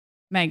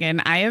Megan,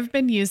 I have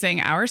been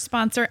using our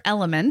sponsor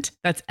Element,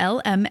 that's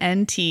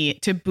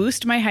LMNT, to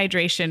boost my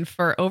hydration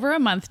for over a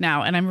month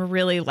now, and I'm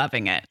really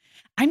loving it.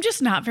 I'm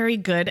just not very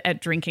good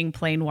at drinking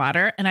plain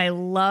water, and I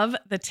love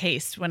the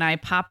taste when I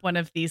pop one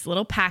of these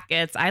little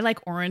packets. I like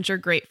orange or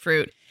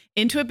grapefruit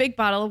into a big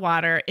bottle of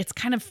water. It's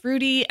kind of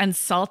fruity and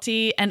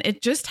salty, and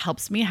it just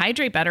helps me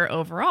hydrate better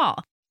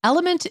overall.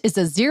 Element is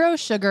a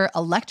zero-sugar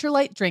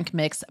electrolyte drink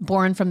mix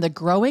born from the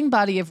growing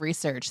body of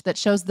research that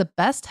shows the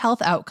best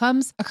health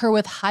outcomes occur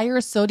with higher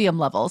sodium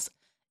levels.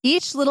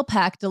 Each little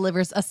pack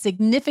delivers a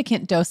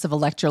significant dose of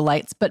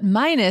electrolytes, but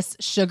minus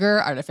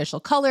sugar, artificial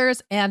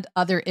colors, and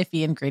other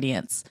iffy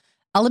ingredients.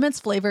 Element's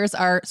flavors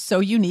are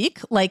so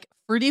unique, like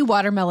fruity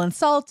watermelon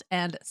salt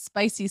and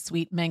spicy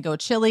sweet mango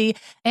chili.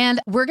 And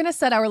we're going to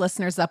set our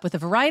listeners up with a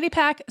variety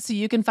pack so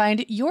you can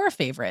find your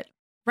favorite.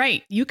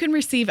 Right. You can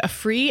receive a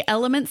free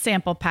Element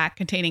sample pack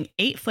containing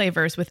 8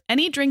 flavors with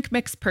any drink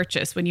mix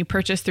purchase when you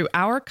purchase through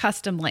our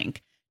custom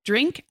link,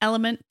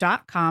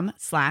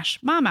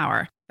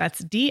 drinkelement.com/momhour.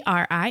 That's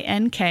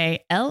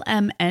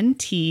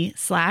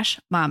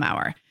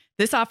DRINKLMNT/momhour.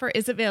 This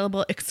is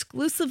available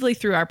exclusively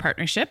through our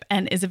partnership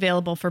and is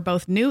available for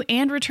both new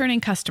and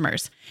returning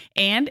customers.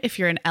 And if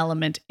you're an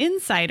Element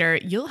insider,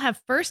 you'll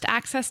have first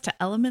access to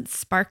Element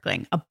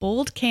Sparkling, a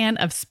bold can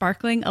of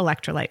sparkling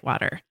electrolyte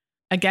water.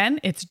 Again,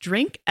 it's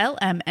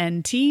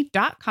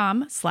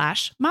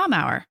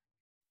drinklmnt.com/momhour.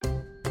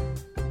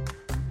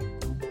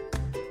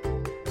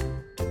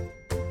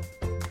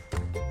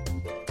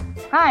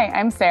 Hi,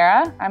 I'm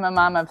Sarah. I'm a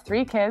mom of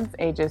 3 kids,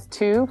 ages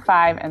 2,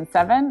 5, and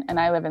 7, and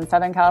I live in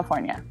Southern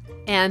California.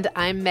 And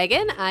I'm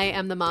Megan. I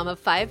am the mom of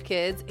 5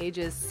 kids,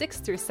 ages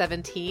 6 through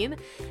 17,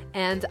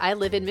 and I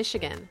live in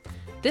Michigan.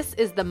 This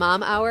is the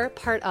Mom Hour,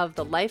 part of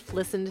the Life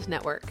Listened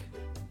Network.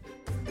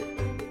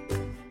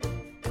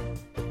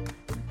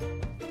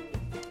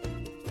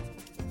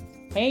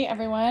 Hey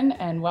everyone,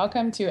 and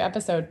welcome to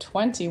episode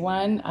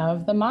 21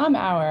 of the Mom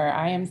Hour.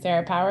 I am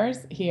Sarah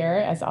Powers,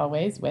 here as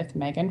always with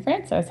Megan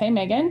Francis. Hey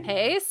Megan.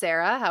 Hey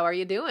Sarah, how are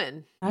you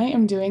doing? I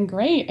am doing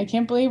great. I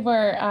can't believe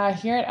we're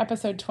here at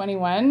episode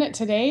 21.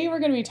 Today we're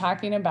going to be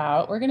talking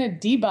about, we're going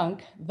to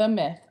debunk the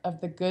myth of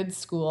the good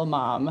school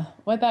mom.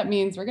 What that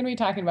means, we're going to be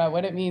talking about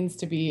what it means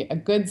to be a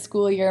good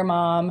school year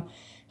mom,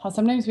 how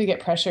sometimes we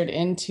get pressured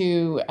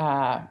into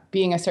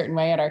being a certain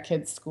way at our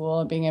kids'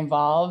 school, being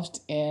involved,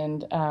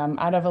 and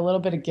out of a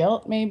little bit of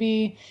guilt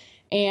maybe,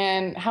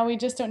 and how we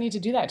just don't need to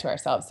do that to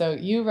ourselves. So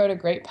you wrote a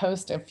great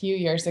post a few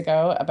years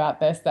ago about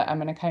this that I'm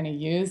going to kind of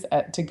use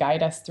to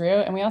guide us through.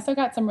 And we also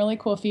got some really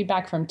cool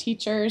feedback from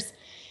teachers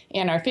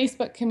and our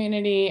Facebook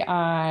community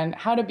on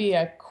how to be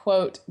a,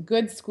 quote,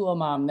 good school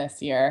mom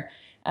this year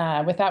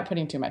without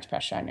putting too much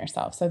pressure on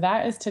yourself. So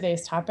that is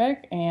today's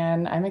topic,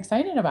 and I'm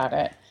excited about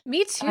it.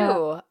 Me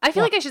too. I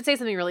feel like I should say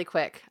something really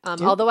quick.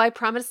 Although I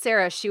promised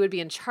Sarah she would be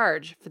in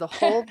charge for the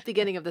whole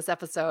beginning of this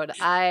episode,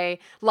 I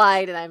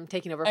lied and I'm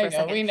taking over for a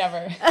second. We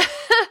never.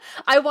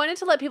 I wanted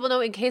to let people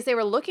know, in case they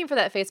were looking for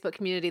that Facebook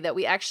community, that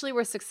we actually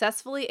were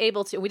successfully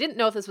able to, we didn't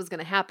know if this was going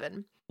to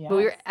happen, but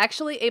we were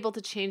actually able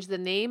to change the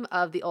name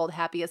of the old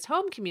Happiest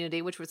Home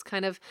community, which was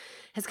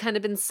has kind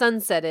of been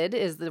sunsetted,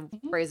 is the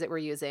phrase that we're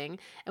using.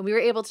 And we were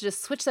able to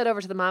just switch that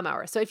over to the Mom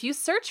Hour. So if you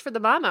search for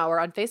the Mom Hour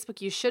on Facebook,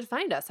 you should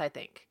find us, I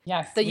think.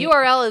 Yes. The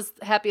URL is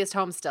Happiest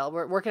Home still.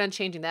 We're working on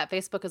changing that.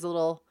 Facebook is a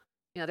little,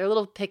 they're a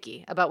little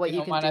picky about what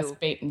you can do. Don't want us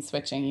bait and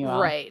switching you all.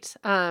 Right.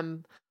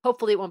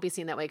 Hopefully it won't be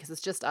seen that way because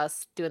it's just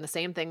us doing the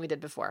same thing we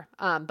did before.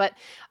 And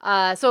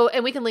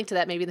we can link to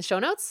that maybe in the show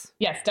notes.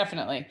 Yes,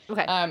 definitely.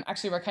 Okay.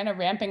 Actually, we're kind of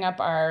ramping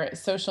up our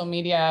social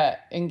media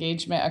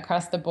engagement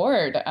across the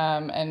board.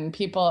 And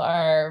people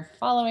are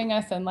following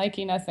us and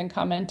liking us and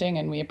commenting,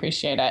 and we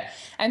appreciate it.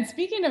 And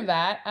speaking of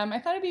that, I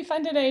thought it'd be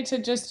fun today to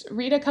just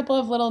read a couple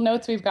of little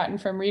notes we've gotten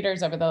from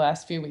readers over the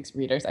last few weeks.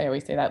 Readers, I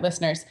always say that,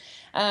 listeners.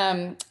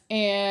 And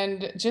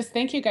just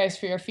thank you guys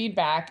for your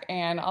feedback,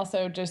 and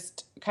also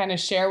just kind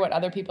of share what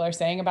other people are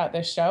saying about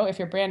this show. If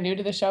you're brand new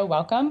to the show,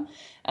 welcome.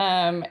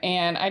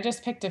 And I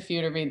just picked a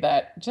few to read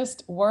that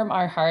just warm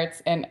our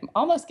hearts and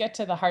almost get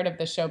to the heart of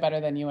the show better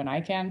than you and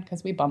I can,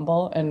 because we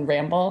bumble and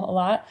ramble a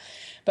lot.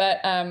 But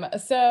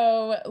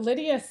so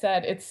Lydia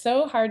said, it's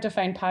so hard to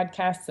find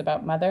podcasts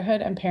about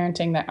motherhood and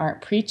parenting that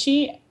aren't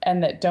preachy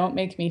and that don't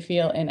make me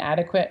feel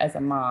inadequate as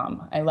a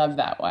mom. I love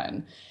that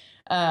one.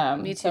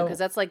 Me too, because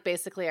that's like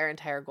basically our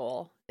entire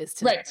goal is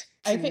to, right.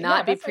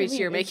 not be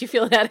preachy or make you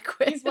feel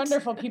inadequate. These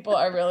wonderful people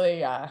are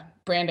really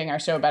branding our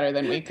show better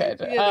than we could.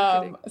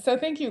 So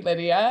thank you,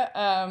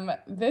 Lydia.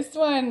 This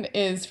one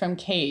is from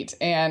Kate,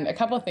 and a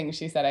couple of things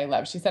she said I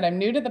love. She said, I'm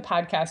new to the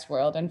podcast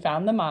world and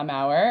found the Mom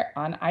Hour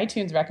on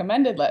iTunes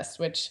recommended list,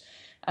 which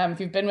if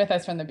you've been with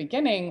us from the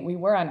beginning, we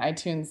were on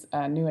iTunes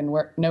new and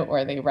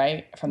noteworthy,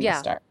 right? From the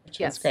start, which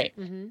was great.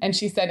 Mm-hmm. And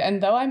she said,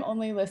 and though I'm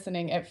only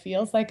listening, it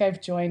feels like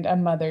I've joined a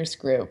mother's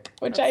group,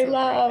 which I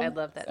love. Great. I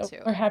love that too.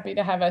 We're happy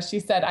to have us. She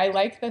said, I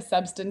like the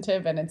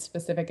substantive and its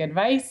specific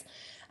advice.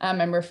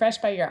 I'm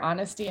refreshed by your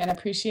honesty and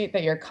appreciate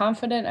that you're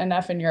confident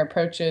enough in your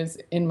approaches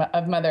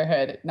of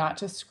motherhood not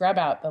to scrub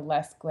out the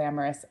less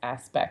glamorous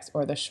aspects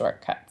or the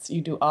shortcuts.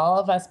 You do all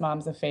of us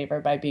moms a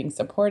favor by being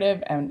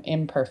supportive and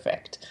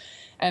imperfect.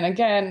 And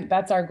again,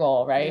 that's our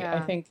goal, right? Yeah. I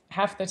think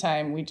half the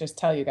time we just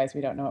tell you guys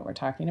we don't know what we're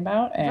talking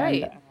about,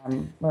 and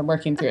we're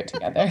working through it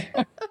together.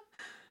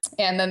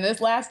 And then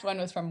this last one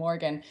was from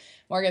Morgan.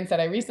 Morgan said,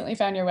 I recently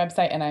found your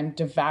website and I'm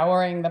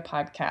devouring the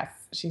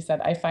podcasts. She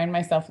said, I find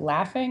myself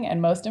laughing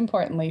and most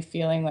importantly,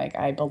 feeling like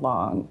I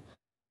belong.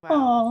 Wow.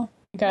 Oh,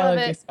 you got a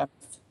little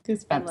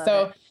goosebumps.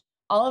 So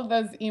all of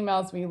those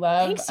emails we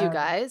love. Thanks, you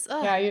guys.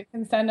 Yeah, you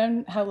can send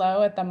them.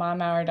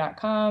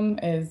 hello@themomhour.com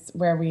is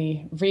where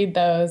we read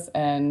those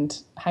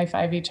and high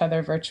five each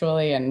other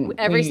virtually. And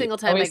every single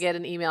time I get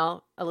an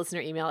email, a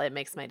listener email, it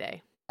makes my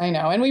day. I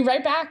know. And we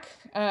write back.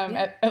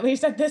 At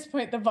least at this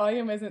point, the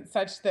volume isn't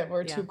such that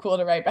we're too cool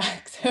to write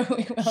back. So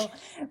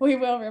we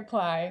will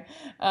reply.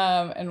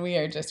 And we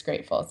are just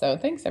grateful. So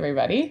thanks,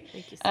 everybody.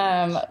 Thank you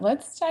so much.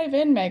 Let's dive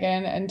in,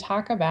 Megan, and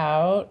talk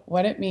about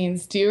what it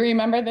means. Do you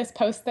remember this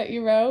post that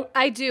you wrote?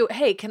 I do.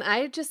 Hey, can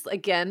I just,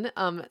 again,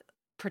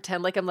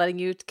 pretend like I'm letting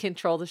you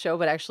control the show,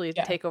 but actually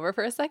take over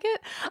for a second?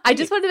 I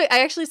just wanted to, I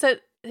actually sent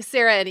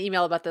Sarah an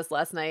email about this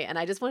last night, and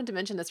I just wanted to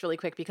mention this really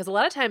quick because a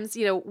lot of times,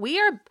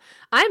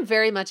 I'm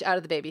very much out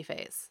of the baby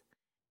phase,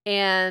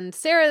 and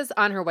Sarah's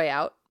on her way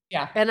out.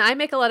 Yeah. And I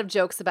make a lot of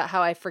jokes about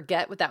how I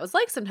forget what that was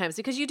like sometimes,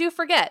 because you do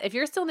forget. If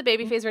you're still in the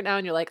baby phase right now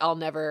and you're like, I'll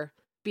never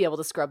be able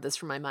to scrub this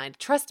from my mind,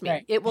 trust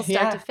me, it will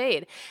start to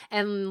fade.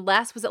 And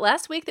was it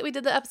last week that we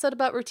did the episode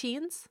about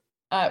routines?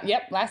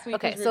 Yep, last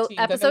week was routines. So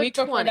episode the week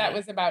 20. before that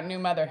was about new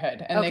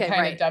motherhood, and they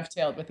kind of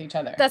dovetailed with each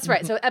other. That's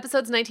right. So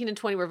episodes 19 and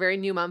 20 were very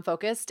new mom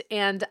focused,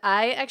 and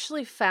I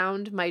actually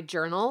found my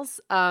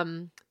journals,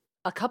 a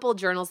couple of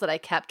journals that I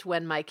kept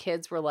when my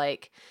kids were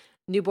like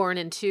newborn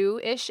and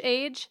 2-ish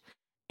age,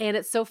 and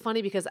it's so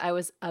funny because I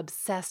was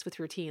obsessed with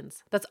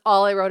routines. That's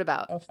all I wrote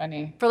about. Oh,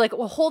 funny. For like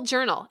a whole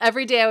journal.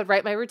 Every day I would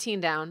write my routine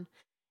down.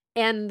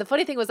 And the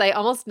funny thing was I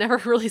almost never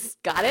really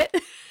got it.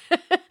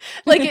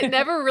 Like it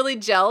never really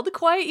gelled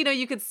quite.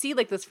 You could see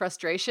like this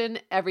frustration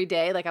every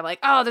day. Like I'm like,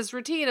 oh, this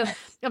routine,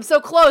 I'm so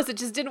close. It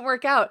just didn't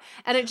work out.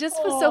 And it just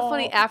was so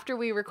funny after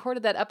we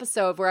recorded that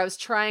episode where I was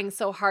trying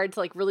so hard to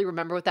like really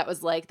remember what that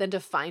was like, then to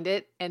find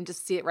it and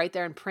just see it right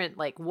there in print,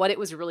 like what it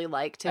was really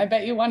like to. I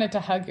bet you wanted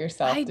to hug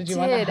yourself. Did you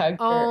want to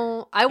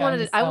hug I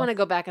want to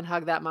go back and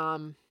hug that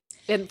mom.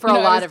 And for a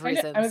lot of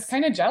reasons. I was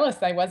kind of jealous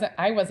that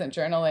I wasn't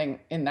journaling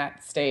in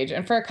that stage,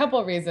 and for a couple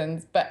of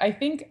reasons. But I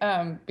think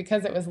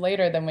because it was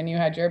later than when you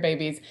had your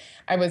babies,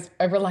 I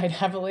relied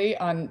heavily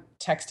on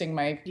texting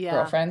my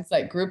girlfriends,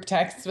 like group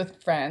texts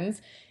with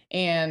friends,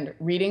 and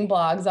reading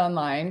blogs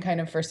online, kind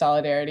of for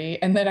solidarity.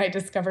 And then I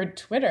discovered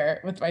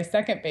Twitter with my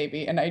second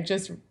baby, and I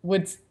just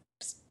would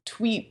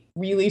tweet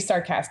really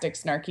sarcastic,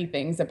 snarky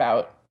things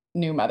about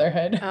new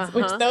motherhood,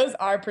 which those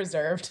are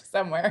preserved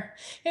somewhere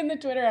in the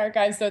Twitter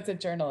archives. So it's a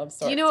journal of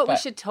sorts. You know what? We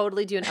should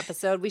totally do an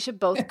episode. We should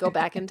both go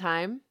back in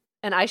time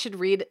and I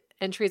should read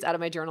entries out of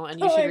my journal and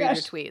you should read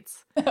your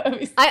tweets.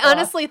 I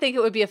honestly think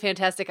it would be a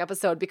fantastic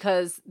episode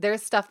because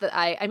there's stuff that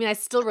I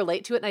still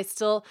relate to it and I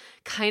still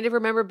kind of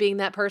remember being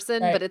that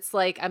person, but it's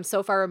like I'm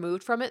so far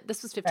removed from it.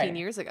 This was 15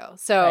 years ago.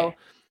 So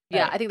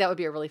yeah, I think that would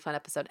be a really fun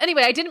episode.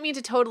 Anyway, I didn't mean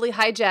to totally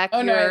hijack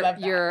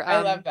your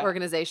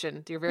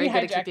organization. You're very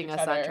good at keeping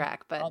us on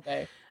track. But all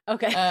day.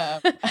 Okay.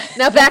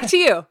 Now back to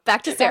you.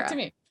 Back to Sarah.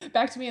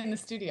 Back to me in the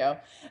studio.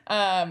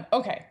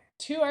 Okay,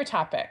 to our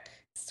topic,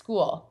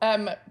 school.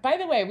 By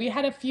the way, we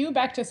had a few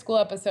back to school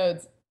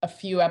episodes a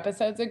few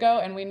episodes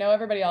ago, and we know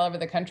everybody all over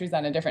the country is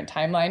on a different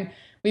timeline.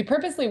 We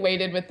purposely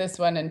waited with this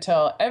one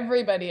until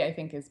everybody, I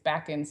think, is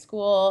back in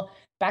school.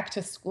 Back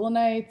to school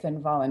nights and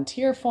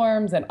volunteer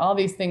forms and all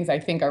these things I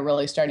think are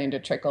really starting to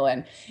trickle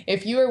in.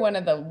 If you are one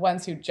of the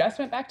ones who just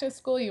went back to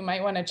school, you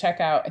might want to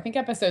check out, I think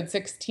episode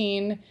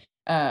 16,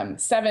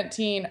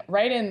 17,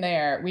 right in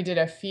there, we did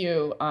a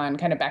few on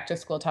kind of back to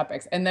school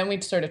topics. And then we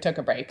sort of took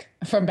a break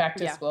from back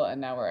to school and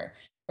now we're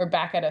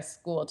back at a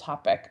school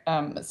topic.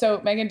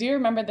 So Megan, do you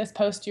remember this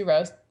post you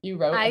wrote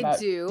I about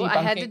do. Debunking?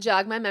 I had to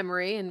jog my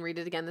memory and read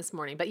it again this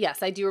morning. But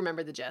yes, I do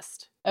remember the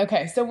gist.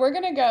 Okay, so we're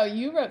going to go.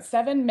 You wrote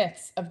 7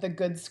 myths of the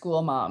good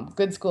school mom.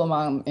 Good school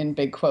mom in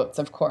big quotes,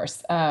 of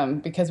course,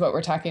 because what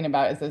we're talking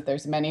about is that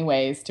there's many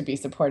ways to be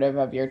supportive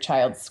of your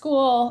child's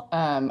school,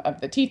 of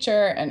the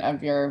teacher, and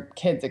of your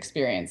kid's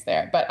experience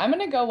there. But I'm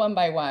going to go one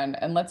by one,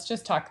 and let's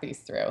just talk these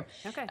through.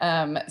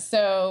 Okay.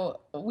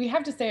 So we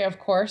have to say, of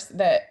course,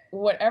 that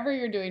whatever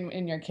you're doing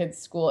in your kid's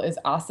school is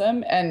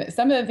awesome. And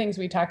some of the things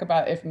we talk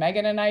about, if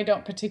Megan and I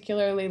don't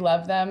particularly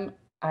love them,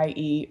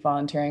 i.e.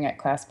 volunteering at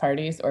class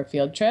parties or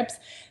field trips,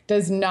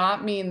 does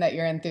not mean that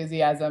your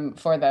enthusiasm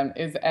for them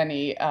is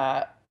any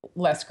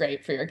less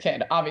great for your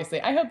kid. Obviously,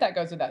 I hope that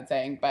goes without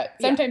saying, but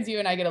sometimes you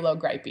and I get a little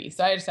gripey.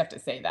 So I just have to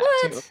say that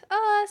too.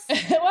 Us?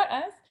 What,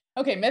 us?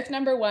 Okay, myth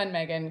number 1,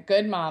 Megan.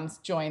 Good moms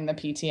join the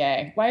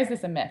PTA. Why is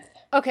this a myth?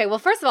 Okay, well,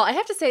 first of all, I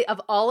have to say,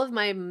 of all of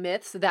my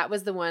myths, that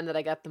was the one that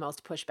I got the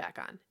most pushback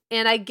on.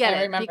 And I get it.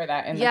 I remember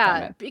that in the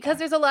comments. Because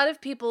there's a lot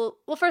of people.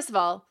 Well, first of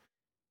all,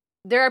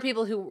 there are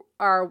people who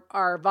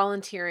are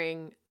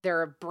volunteering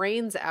their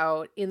brains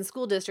out in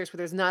school districts where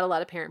there's not a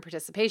lot of parent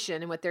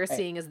participation, and what they're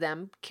seeing is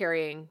them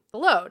carrying the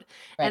load.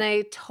 Right. And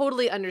I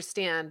totally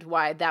understand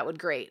why that would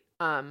grate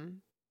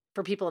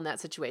for people in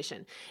that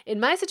situation. In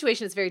my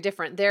situation, it's very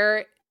different.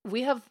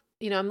 We have,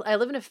 I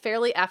live in a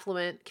fairly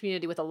affluent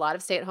community with a lot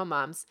of stay-at-home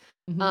moms,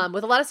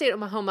 with a lot of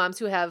stay-at-home moms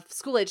who have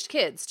school-aged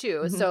kids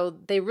too. Mm-hmm. So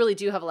they really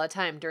do have a lot of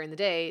time during the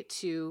day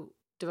to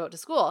devote to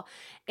school.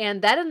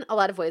 And that in a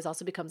lot of ways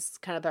also becomes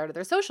kind of part of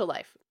their social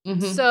life.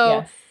 Mm-hmm.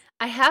 So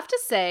I have to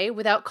say,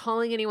 without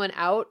calling anyone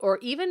out or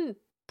even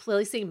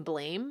placing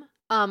blame,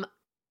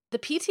 the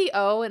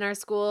PTO in our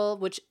school,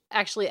 which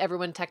actually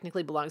everyone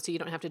technically belongs to, you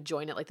don't have to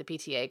join it like the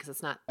PTA because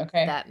it's not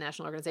that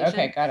national organization.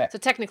 Okay, got it. So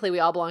technically we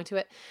all belong to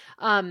it.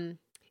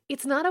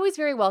 It's not always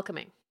very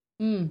welcoming.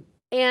 Mm.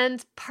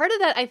 And part of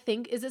that, I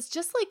think, is it's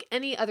just like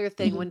any other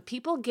thing. Mm-hmm. When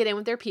people get in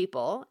with their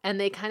people and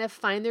they kind of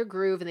find their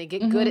groove and they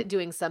get good at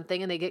doing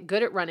something and they get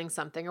good at running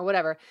something or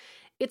whatever,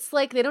 it's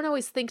like they don't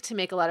always think to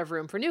make a lot of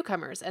room for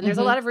newcomers. And there's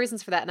a lot of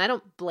reasons for that. And I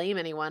don't blame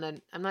anyone.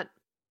 And I'm not,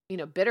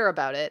 bitter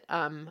about it.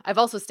 I've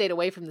also stayed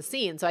away from the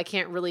scene, so I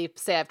can't really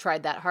say I've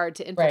tried that hard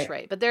to infiltrate.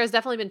 Right. But there's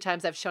definitely been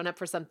times I've shown up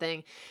for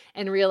something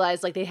and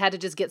realized like they had to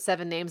just get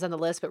 7 names on the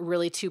list, but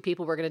really 2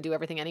 people were going to do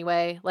everything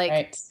anyway.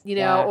 Like,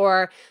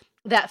 or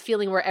that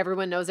feeling where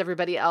everyone knows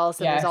everybody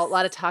else and there's a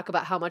lot of talk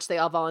about how much they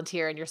all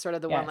volunteer and you're sort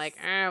of the one like,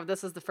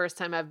 this is the first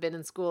time I've been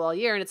in school all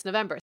year and it's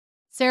November.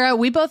 Sarah,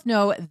 we both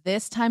know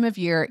this time of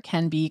year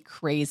can be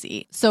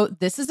crazy. So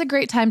this is a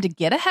great time to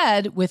get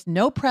ahead with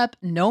no prep,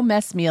 no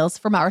mess meals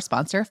from our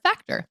sponsor,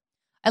 Factor.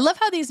 I love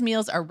how these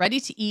meals are ready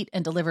to eat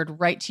and delivered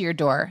right to your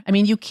door. I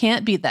mean, you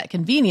can't beat that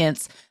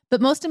convenience,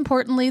 but most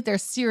importantly, they're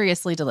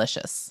seriously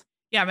delicious.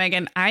 Yeah,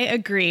 Megan, I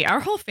agree. Our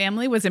whole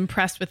family was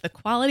impressed with the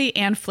quality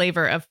and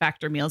flavor of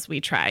Factor meals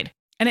we tried.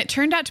 And it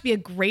turned out to be a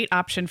great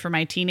option for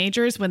my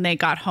teenagers when they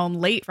got home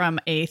late from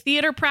a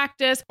theater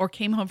practice or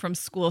came home from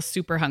school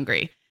super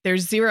hungry.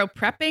 There's zero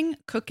prepping,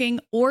 cooking,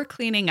 or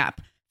cleaning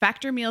up.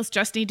 Factor meals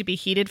just need to be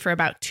heated for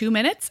about 2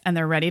 minutes and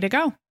they're ready to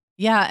go.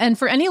 Yeah, and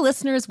for any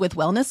listeners with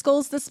wellness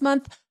goals this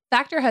month,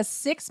 Factor has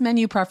 6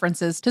 menu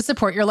preferences to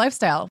support your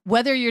lifestyle.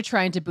 Whether you're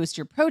trying to boost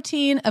your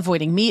protein,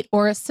 avoiding meat,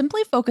 or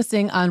simply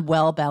focusing on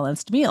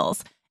well-balanced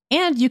meals.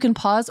 And you can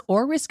pause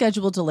or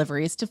reschedule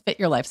deliveries to fit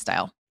your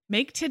lifestyle.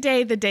 Make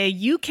today the day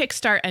you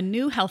kickstart a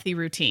new healthy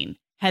routine.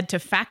 Head to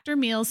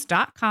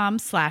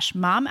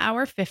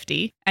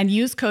factormeals.com/momhour50 and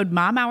use code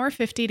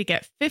momhour50 to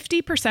get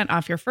 50%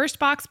 off your first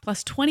box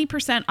plus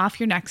 20% off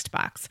your next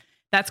box.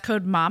 That's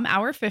code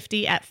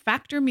momhour50 at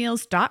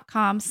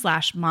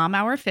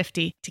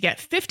factormeals.com/momhour50 to get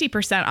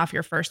 50% off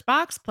your first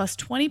box plus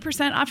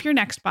 20% off your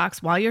next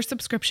box while your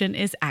subscription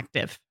is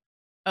active.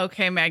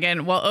 Okay,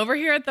 Megan. Well, over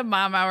here at the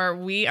Mom Hour,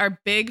 we are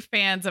big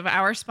fans of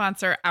our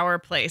sponsor, Our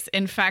Place.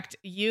 In fact,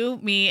 you,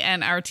 me,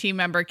 and our team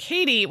member,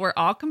 Katie, were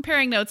all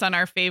comparing notes on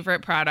our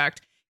favorite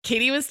product.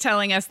 Katie was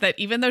telling us that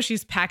even though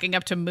she's packing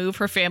up to move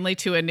her family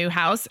to a new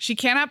house, she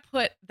cannot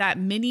put that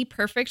mini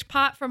perfect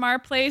pot from Our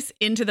Place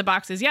into the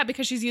boxes yet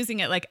because she's using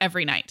it like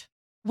every night.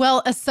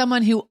 Well, as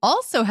someone who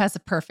also has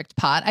a perfect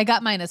pot, I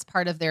got mine as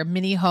part of their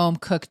mini home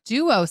cook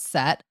duo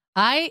set.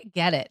 I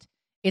get it.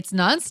 It's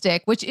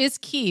nonstick, which is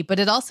key, but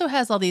it also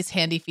has all these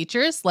handy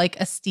features like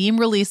a steam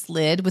release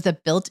lid with a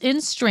built-in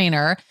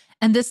strainer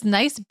and this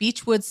nice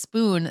beechwood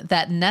spoon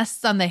that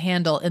nests on the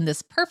handle in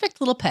this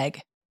perfect little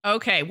peg.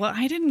 Okay, well,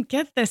 I didn't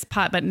get this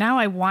pot, but now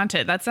I want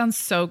it. That sounds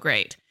so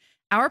great.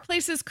 Our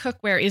Place's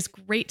cookware is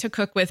great to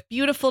cook with,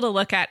 beautiful to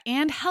look at,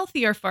 and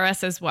healthier for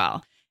us as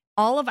well.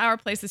 All of Our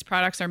Place's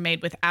products are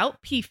made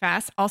without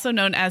PFAS, also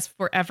known as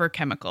forever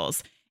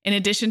chemicals. In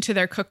addition to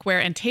their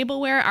cookware and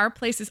tableware, Our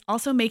Place is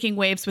also making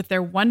waves with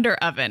their Wonder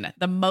Oven,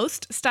 the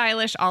most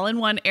stylish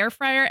all-in-one air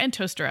fryer and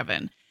toaster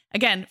oven.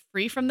 Again,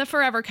 free from the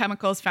forever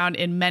chemicals found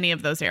in many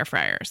of those air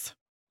fryers.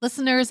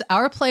 Listeners,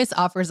 Our Place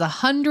offers a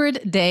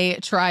 100-day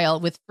trial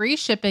with free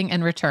shipping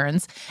and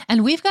returns,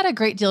 and we've got a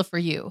great deal for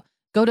you.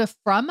 Go to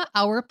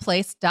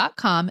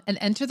FromOurPlace.com and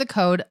enter the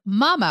code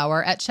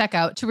MOMHOUR at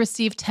checkout to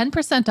receive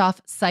 10%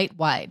 off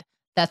site-wide.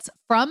 That's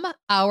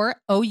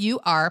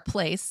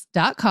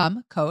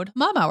FromOurPlace.com, code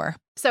MOMHOUR.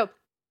 So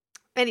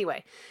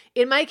anyway,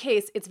 in my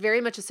case, it's very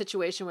much a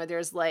situation where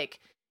there's 10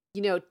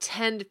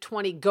 to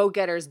 20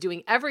 go-getters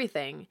doing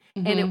everything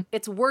and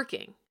it's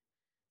working.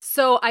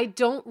 So I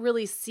don't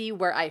really see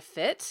where I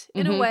fit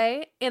in a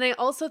way. And I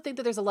also think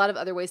that there's a lot of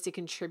other ways to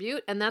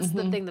contribute. And that's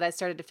the thing that I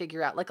started to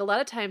figure out. Like a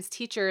lot of times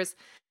teachers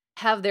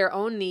have their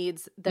own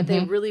needs that they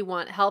really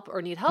want help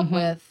or need help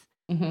with.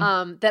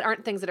 that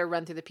aren't things that are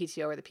run through the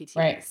PTO or the PTA.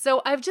 Right.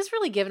 So I've just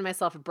really given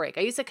myself a break.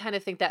 I used to kind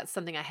of think that's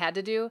something I had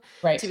to do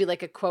to be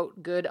like a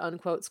quote good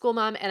unquote school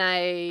mom, and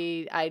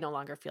I no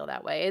longer feel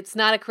that way. It's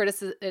not a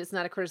criticism. It's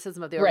not a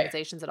criticism of the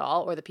organizations at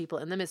all or the people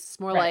in them. It's just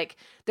more like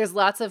there's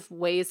lots of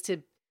ways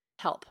to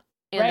help,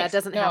 and that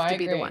doesn't have to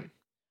be the one.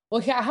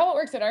 Well, yeah, how it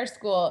works at our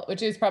school,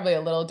 which is probably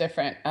a little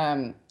different,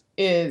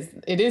 is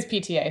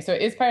PTA. So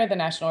it is part of the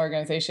national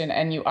organization,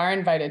 and you are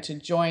invited to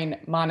join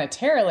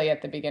monetarily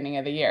at the beginning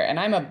of the year. And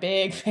I'm a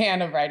big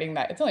fan of writing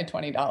that. It's only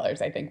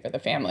 $20, I think, for the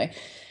family.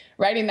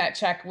 Writing that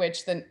check,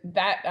 which then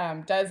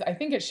that does, I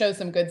think it shows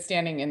some good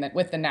standing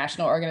with the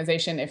national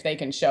organization if they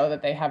can show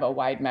that they have a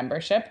wide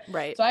membership.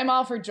 Right. So I'm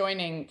all for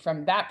joining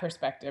from that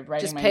perspective,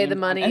 writing just my pay name the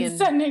money and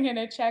sending in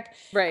a check.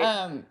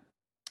 Right.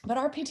 But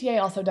our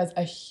PTA also does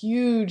a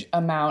huge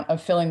amount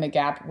of filling the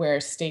gap where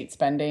state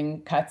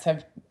spending cuts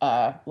have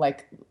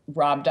like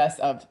robbed us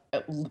of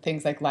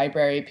things like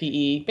library,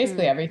 PE,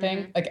 basically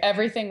everything. Like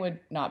everything would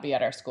not be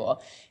at our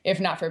school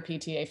if not for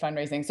PTA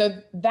fundraising. So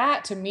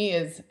that to me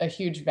is a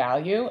huge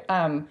value.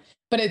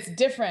 But it's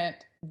different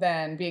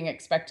than being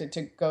expected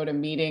to go to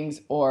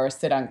meetings or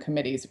sit on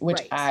committees,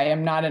 which I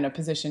am not in a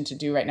position to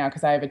do right now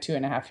because I have a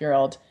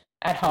 2.5-year-old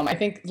at home. I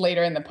think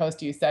later in the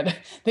post you said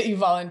that you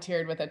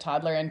volunteered with a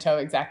toddler in tow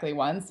exactly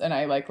once, and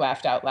I like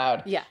laughed out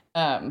loud. Yeah.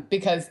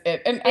 Because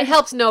it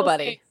helps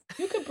nobody.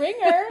 You could bring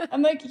her.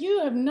 I'm like, you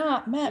have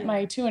not met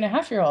my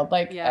 2.5-year-old.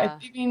 Like, I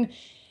mean,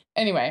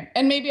 anyway,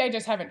 and maybe I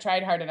just haven't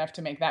tried hard enough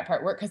to make that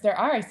part work because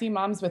I see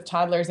moms with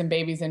toddlers and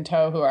babies in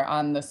tow who are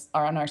on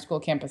our school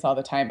campus all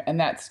the time, and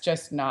that's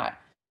just not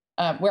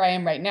where I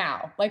am right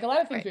now. Like a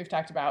lot of things we've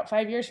talked about,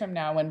 5 years from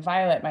now, when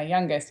Violet, my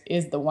youngest,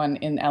 is the one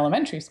in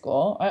elementary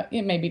school,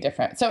 it may be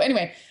different. So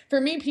anyway,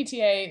 for me,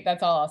 PTA,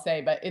 that's all I'll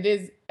say, but it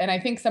is, and I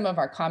think some of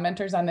our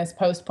commenters on this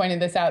post pointed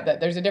this out, that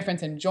there's a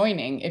difference in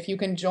joining. If you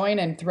can join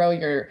and throw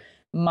your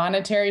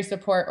monetary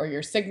support or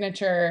your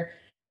signature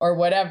or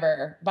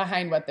whatever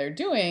behind what they're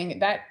doing,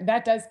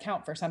 that does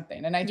count for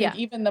something. And I think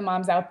even the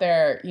moms out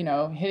there,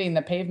 hitting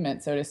the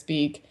pavement, so to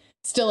speak,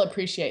 still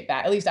appreciate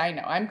that. At least I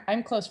know.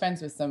 I'm close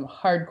friends with some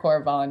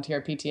hardcore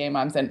volunteer PTA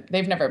moms, and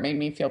they've never made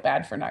me feel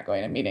bad for not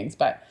going to meetings,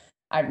 but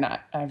I've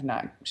not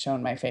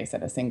shown my face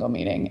at a single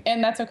meeting,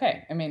 and that's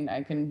okay. I mean,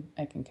 I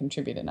can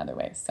contribute in other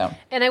ways. So,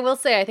 and I will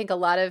say, I think a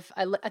lot of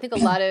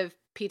PTO,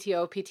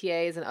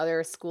 PTAs, and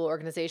other school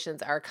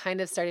organizations are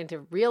kind of starting to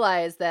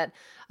realize that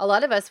a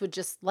lot of us would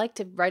just like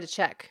to write a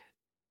check.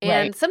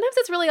 And sometimes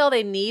it's really all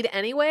they need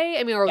anyway.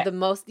 I mean, or the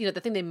most, the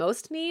thing they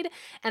most need.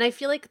 And I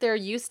feel like there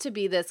used to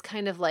be this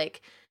kind of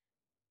like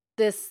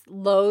this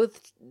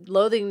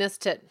loathingness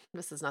to,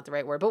 this is not the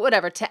right word, but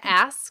whatever, to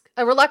ask,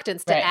 a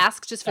reluctance to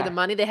ask just for the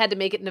money. They had to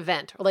make it an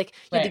event, or like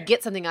you had to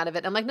get something out of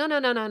it. I'm like, no.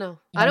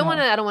 I don't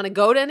want to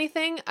go to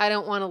anything. I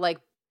don't want to like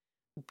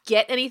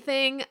get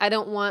anything. I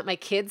don't want my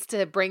kids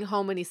to bring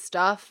home any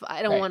stuff.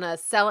 I don't want to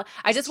sell it.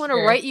 I just want to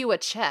write you a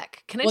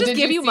check. Can I just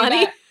give you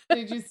money?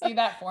 Did you see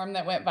that form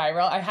that went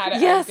viral? I had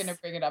it. I was going to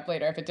bring it up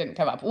later if it didn't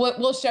come up.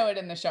 We'll show it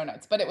in the show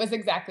notes, but it was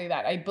exactly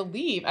that. I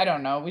believe, I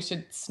don't know, we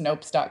should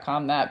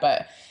Snopes.com that,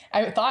 but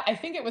I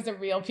think it was a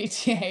real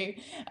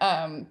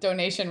PTA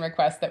donation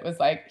request that was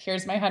like,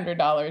 here's my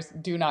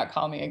 $100. Do not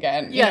call me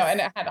again. And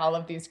it had all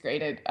of these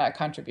graded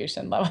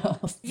contribution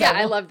levels. So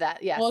I love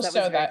that. Yes, we'll that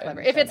show was very that.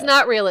 Clever. If it's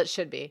not real, it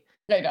should be.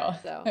 I know.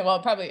 So. Well,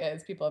 it probably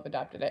is. People have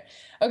adopted it.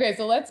 Okay,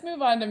 so let's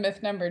move on to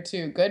myth number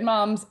 2. Good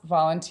moms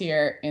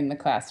volunteer in the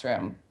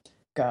classroom.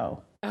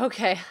 Go.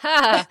 Okay.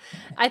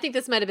 I think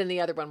this might have been the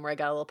other one where I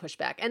got a little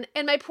pushback.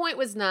 And my point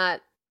was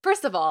not,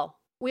 first of all,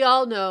 we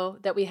all know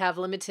that we have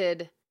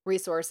limited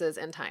resources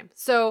and time.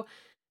 So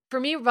for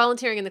me,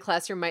 volunteering in the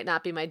classroom might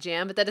not be my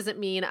jam, but that doesn't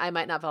mean I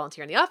might not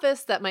volunteer in the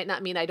office. That might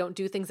not mean I don't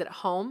do things at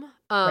home.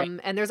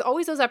 And there's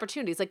always those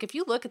opportunities. Like if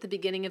you look at the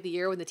beginning of the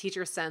year when the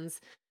teacher sends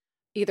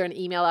either an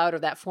email out or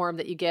that form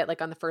that you get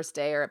like on the first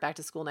day or at back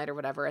to school night or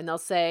whatever. And they'll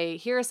say,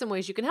 here are some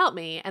ways you can help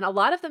me. And a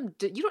lot of them,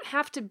 you don't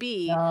have to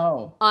be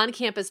on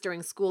campus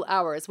during school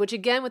hours, which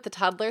again, with the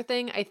toddler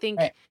thing, I think,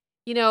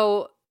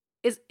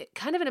 is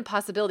kind of an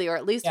impossibility, or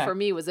at least for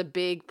me was a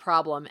big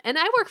problem. And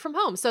I work from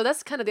home. So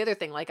that's kind of the other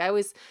thing. Like I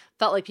always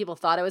felt like people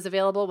thought I was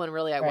available when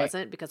really I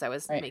wasn't, because I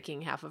was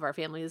making half of our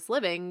family's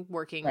living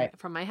working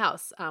from my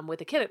house with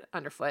a kid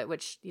underfoot,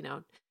 which,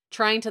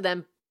 trying to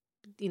then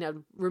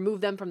remove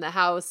them from the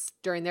house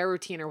during their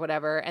routine or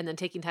whatever, and then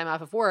taking time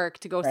off of work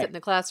to go sit in the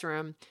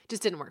classroom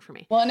just didn't work for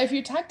me. Well, and if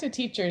you talk to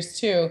teachers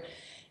too,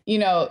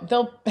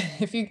 they'll,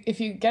 if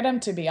you get them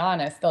to be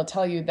honest, they'll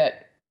tell you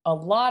that a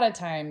lot of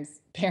times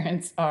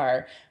parents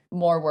are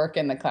more work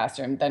in the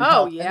classroom than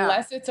help,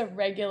 unless it's a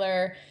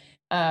regular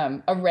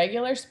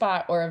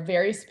spot or a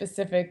very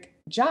specific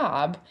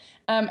job.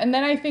 And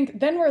then I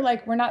think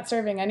we're not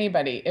serving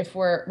anybody. If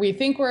we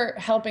think we're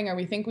helping, or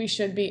we think we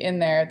should be in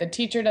there, the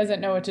teacher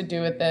doesn't know what to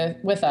do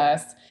with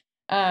us.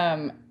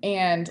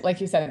 And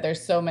like you said,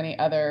 there's so many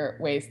other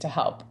ways to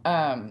help.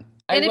 And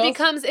it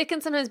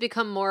can sometimes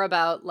become more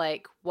about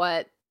like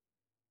what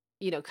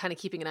kind of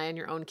keeping an eye on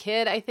your own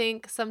kid, I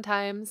think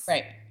sometimes.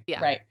 Right.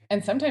 Yeah. Right.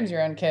 And sometimes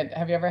your own kid,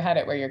 have you ever had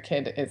it where your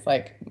kid is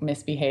like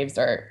misbehaves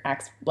or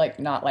acts like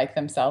not like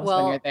themselves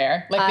when you're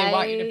there? Like they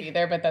want you to be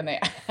there, but then they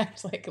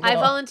act like I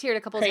volunteered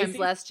a couple crazy. times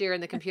last year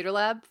in the computer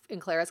lab in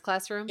Clara's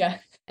classroom. Yeah.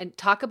 And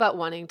talk about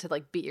wanting to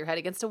like beat your head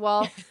against a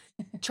wall.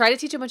 Try to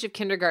teach a bunch of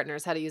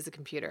kindergartners how to use a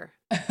computer.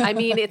 I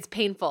mean, it's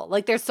painful.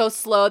 Like they're so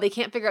slow. They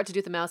can't figure out to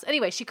do the mouse.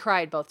 Anyway, she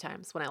cried both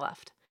times when I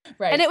left.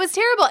 Right. And it was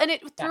terrible. And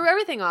it threw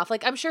everything off.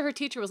 Like I'm sure her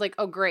teacher was like,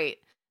 oh, great.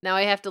 Now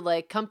I have to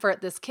like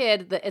comfort this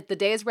kid that the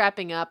day is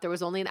wrapping up. There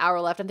was only an hour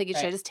left. I'm thinking,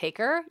 should I just take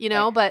her?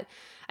 But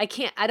I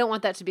can't, I don't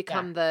want that to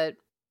become the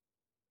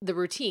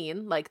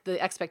routine, like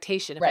the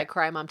expectation. If I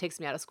cry, mom takes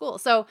me out of school.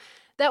 So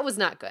that was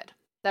not good.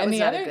 That was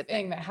not a good thing. And the other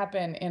thing that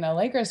happened in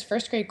Allegra's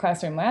first grade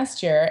classroom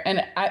last year,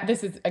 and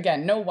this is,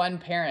 again, no one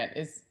parent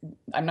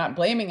I'm not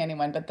blaming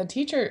anyone, but the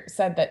teacher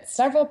said that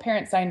several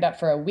parents signed up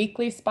for a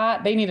weekly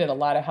spot. They needed a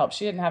lot of help.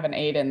 She didn't have an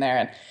aide in there,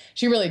 and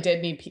she really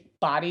did need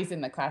bodies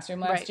in the classroom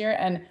last year.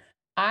 And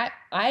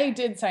I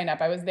did sign up.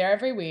 I was there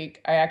every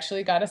week. I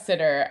actually got a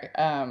sitter,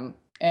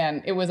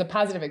 and it was a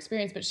positive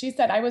experience. But she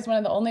said I was one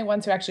of the only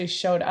ones who actually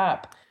showed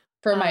up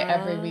for my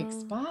every week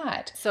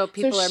spot. So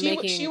people are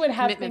making she would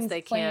have things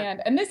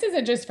planned. And this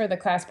isn't just for the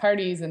class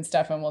parties and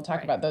stuff, and we'll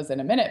talk about those in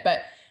a minute.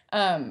 But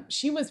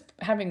she was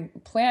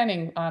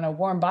planning on a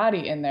warm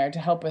body in there to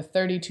help with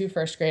 32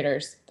 first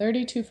graders.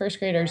 32 first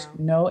graders,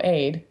 no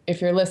aid.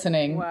 If you're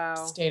listening,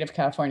 state of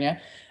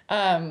California.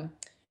 And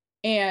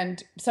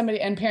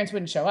parents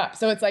wouldn't show up.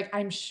 So it's like,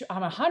 I'm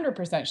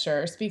 100%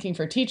 sure, speaking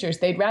for teachers,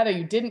 they'd rather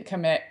you didn't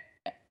commit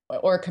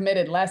or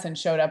committed less and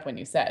showed up when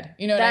you said,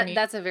 you know what I mean?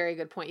 That's a very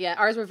good point. Yeah.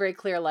 Ours were very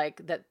clear, like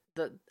that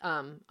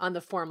on the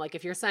form, like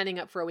if you're signing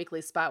up for a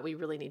weekly spot, we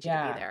really need you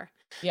to be there.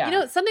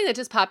 Yeah. Something that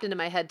just popped into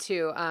my head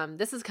too.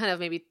 This is kind of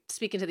maybe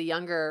speaking to the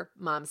younger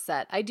mom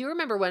set. I do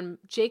remember when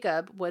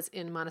Jacob was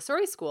in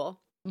Montessori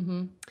school,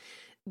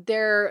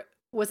 there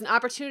was an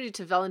opportunity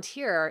to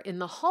volunteer in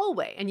the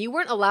hallway, and you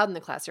weren't allowed in the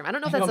classroom. I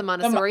don't know if that's a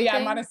Montessori thing.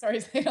 Yeah,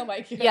 Montessori's, they don't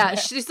like you. Yeah,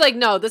 she's like,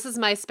 no, this is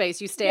my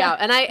space. You stay out.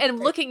 And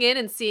looking in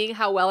and seeing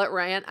how well it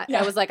ran,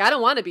 I was like, I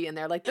don't want to be in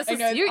there. Like, this is,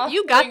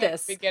 you got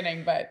this. At the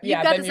beginning, but you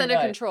got this under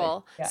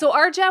control. So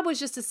our job was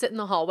just to sit in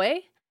the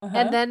hallway.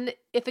 And then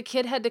if a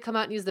kid had to come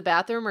out and use the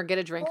bathroom or get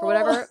a drink or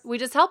whatever, we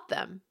just helped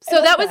them.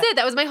 So that was it.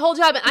 That was my whole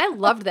job. And I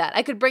loved that.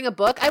 I could bring a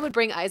book. I would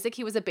bring Isaac.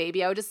 He was a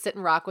baby. I would just sit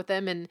and rock with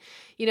him. And,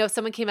 if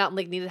someone came out and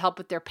like needed help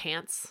with their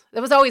pants,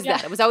 it was always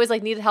that. It was always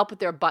like needed help with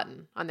their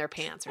button on their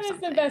pants or something.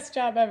 It was the best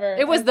job ever.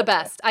 It was the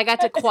best. I got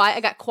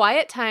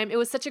quiet time. It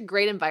was such a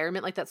great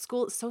environment. Like that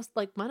school, so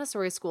like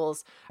Montessori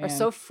schools are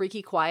so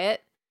freaky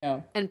quiet.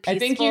 No. And peaceful. I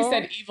think you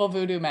said evil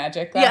voodoo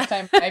magic last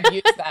time. I've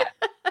used that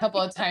a couple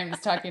of times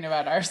talking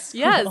about our school.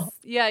 Yes.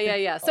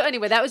 Yeah. So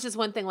anyway, that was just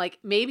one thing. Like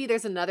maybe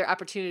there's another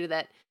opportunity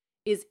that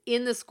is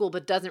in the school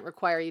but doesn't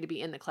require you to be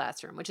in the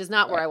classroom, which is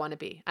not where I want to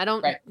be. I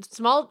don't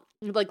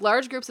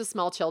large groups of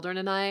small children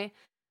and I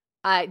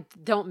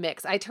don't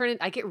mix. I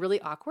get really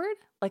awkward.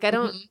 Like I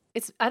don't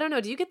I don't know.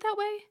 Do you get that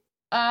way?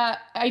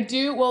 I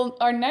do. Well,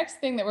 our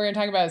next thing that we're going to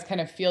talk about is kind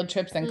of field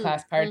trips and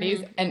class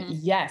parties. And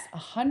yes,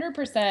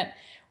 100%.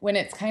 When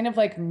it's kind of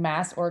like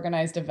mass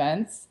organized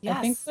events,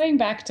 I think going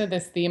back to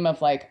this theme of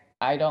like,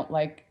 I don't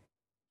like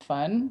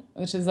fun,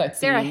 which is like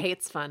Sarah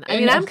hates fun. I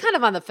mean, I'm kind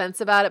of on the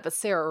fence about it, but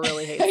Sarah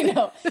really hates it. I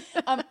know.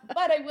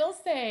 But I will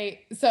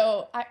say,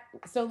 so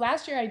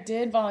last year I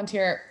did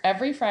volunteer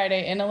every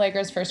Friday in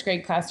Allegra's first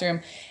grade classroom.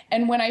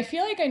 And when I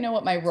feel like I know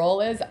what my role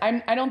is,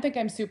 I don't think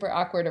I'm super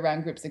awkward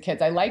around groups of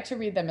kids. I like to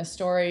read them a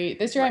story.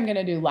 This year I'm going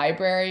to do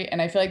library,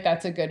 and I feel like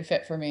that's a good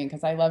fit for me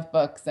because I love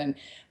books.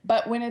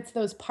 But when it's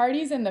those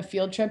parties and the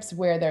field trips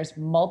where there's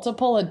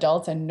multiple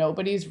adults and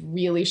nobody's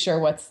really sure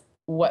who's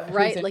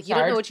in like charge, you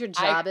don't know what your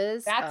job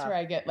is. That's where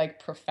I get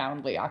like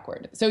profoundly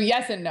awkward. So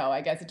yes and no,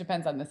 I guess it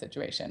depends on the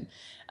situation.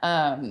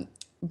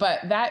 But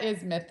that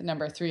is myth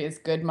number 3 is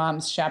good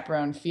moms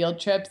chaperone field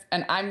trips.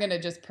 And I'm going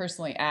to just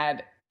personally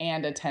add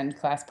and attend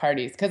class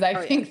parties because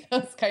I think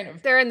those kind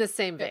of they're in the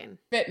same vein,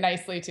 fit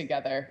nicely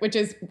together, which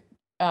is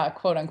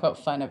quote unquote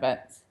fun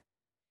events.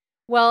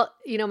 Well,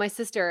 my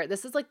sister,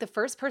 this is like the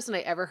first person I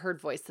ever heard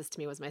voice this to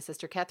me was my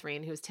sister,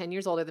 Catherine, who's 10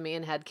 years older than me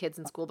and had kids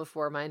in school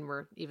before mine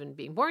were even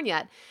being born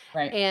yet.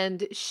 Right.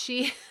 And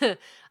she,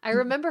 I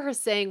remember her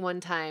saying one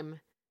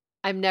time,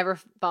 I'm never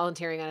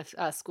volunteering on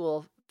a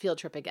school field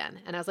trip again.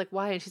 And I was like,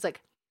 why? And she's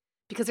like,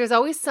 because there's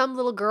always some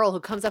little girl who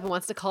comes up and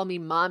wants to call me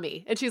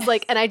mommy. And she's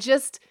like, and I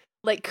just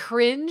like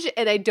cringe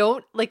and I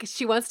don't like,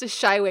 she wants to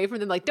shy away from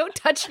them. Like, don't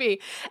touch me.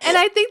 And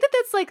I think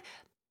that's like,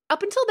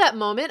 up until that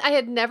moment, I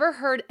had never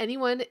heard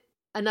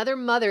another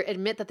mother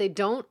admit that they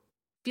don't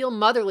feel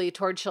motherly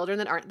toward children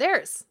that aren't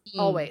theirs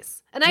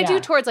always. And I do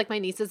towards like my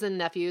nieces and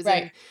nephews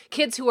and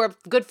kids who are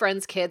good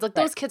friends' kids. Like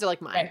those kids are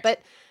like mine. Right.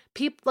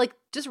 people like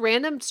just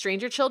random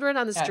stranger children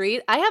on the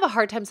street, I have a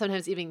hard time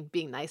sometimes even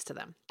being nice to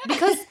them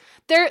because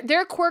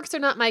their quirks are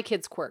not my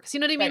kids' quirks. You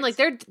know what I mean? Right.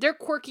 Like they're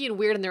quirky and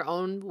weird in their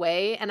own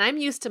way, and I'm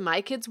used to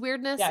my kids'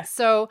 weirdness.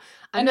 So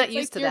I'm not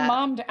used to you're that.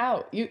 mommed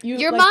out.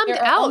 You're like, mommed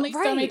there are out. Only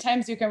so many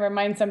times you can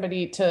remind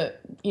somebody to,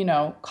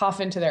 cough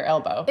into their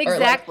elbow.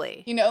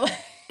 Exactly. Or like,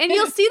 and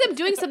you'll see them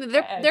doing something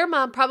their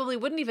mom probably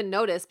wouldn't even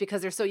notice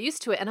because they're so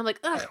used to it. And I'm like,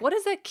 ugh, what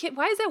is that kid?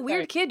 Why is that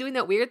weird kid doing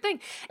that weird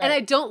thing? And I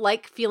don't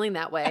like feeling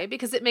that way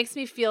because it makes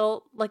me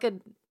feel like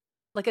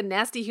a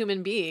nasty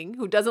human being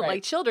who doesn't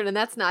like children. And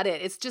that's not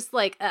it. It's just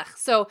like, ugh.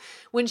 So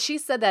when she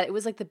said that, it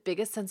was like the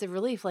biggest sense of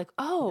relief. Like,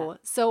 oh,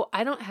 so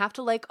I don't have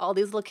to like all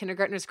these little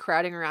kindergartners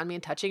crowding around me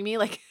and touching me.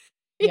 Like,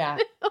 yeah,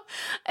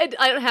 I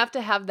don't have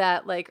to have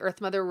that like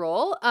Earth Mother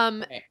role.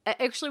 It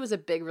actually was a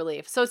big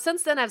relief. So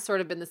since then I've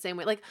sort of been the same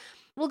way. Like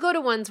we'll go to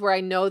ones where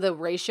I know the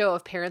ratio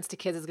of parents to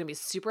kids is going to be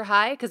super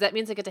high because that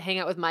means I get to hang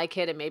out with my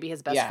kid and maybe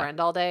his best friend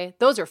all day.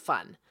 Those are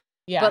fun.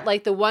 Yeah. But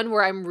like the one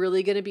where I'm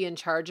really going to be in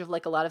charge of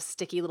like a lot of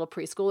sticky little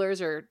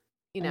preschoolers or,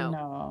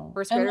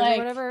 first graders or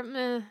whatever.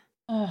 Meh.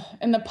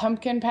 And the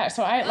pumpkin patch.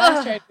 So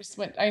last year I just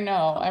went,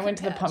 I went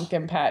to the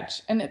pumpkin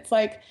patch and it's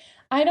like,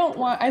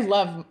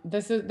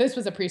 this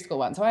was a preschool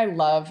one. So I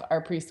love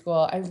our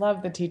preschool. I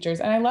love the teachers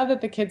and I love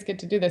that the kids get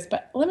to do this.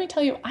 But let me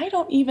tell you, I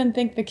don't even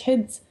think the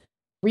kids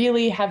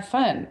really have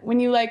fun when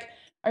you like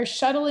are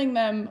shuttling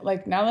them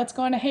like, now let's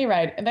go on a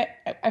hayride. And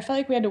I felt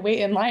like we had to wait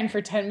in line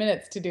for 10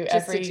 minutes to do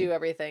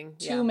everything.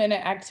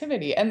 2-minute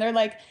activity. And they're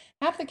like,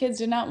 half the kids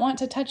did not want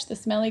to touch the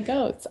smelly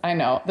goats. I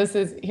know this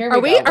is Are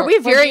we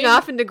veering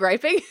off into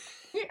griping?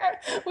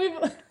 We've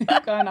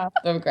gone off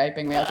the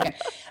griping rails again.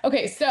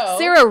 Okay. So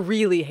Sarah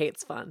really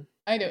hates fun.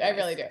 I do. I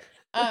really do.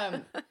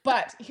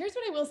 But here's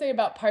what I will say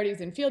about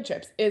parties and field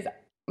trips is,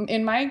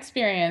 in my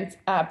experience,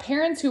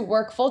 parents who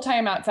work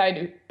full-time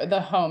outside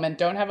the home and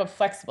don't have a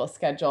flexible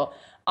schedule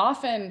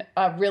often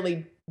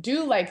really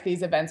do like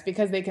these events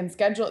because they can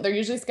they're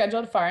usually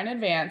scheduled far in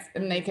advance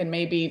and they can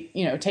maybe,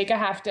 take a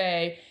half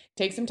day,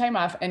 take some time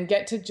off and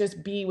get to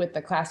just be with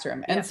the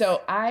classroom. And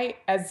so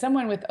as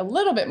someone with a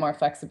little bit more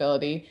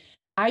flexibility,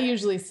 I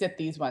usually sit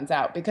these ones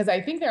out because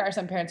I think there are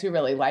some parents who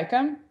really like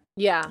them.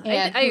 Yeah,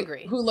 I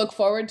agree. Who look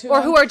forward to or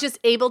them. who are just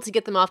able to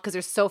get them off because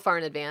they're so far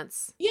in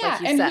advance. Yeah,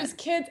 like and whose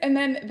kids, and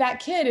then that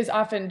kid is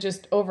often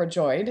just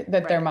overjoyed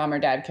that their mom or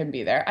dad can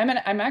be there.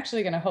 I'm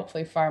actually going to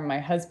hopefully farm my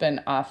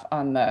husband off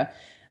on the.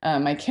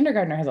 My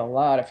kindergartner has a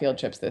lot of field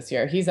trips this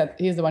year. He's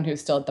the one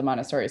who's still at the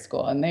Montessori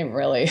school, and they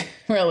really,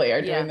 really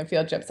are doing the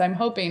field trips. I'm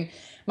hoping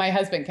my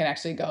husband can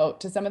actually go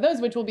to some of those,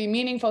 which will be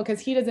meaningful because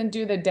he doesn't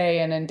do the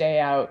day in and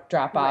day out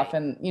drop off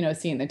and,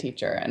 seeing the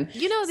teacher. And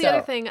the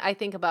other thing I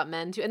think about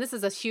men too, and this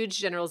is a huge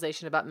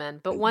generalization about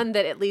men, but one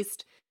that at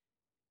least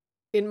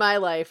in my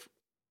life,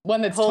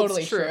 one that's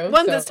totally true.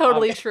 That's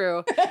totally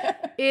true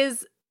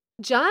is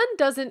John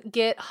doesn't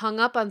get hung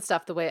up on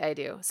stuff the way I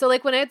do. So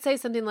like when I'd say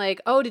something like,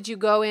 oh, did you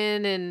go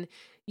in and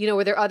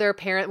were there other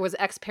was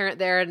ex-parent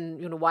there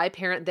and, Y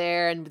parent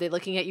there and were they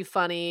looking at you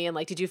funny? And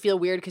like, did you feel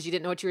weird because you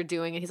didn't know what you were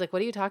doing? And he's like,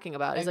 what are you talking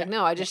about? He's like,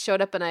 no, I just showed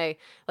up and I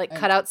like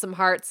cut out some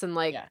hearts and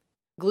like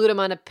glued them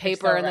on a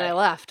paper and then I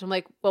left. I'm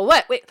like, well,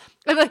 what?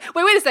 I'm like,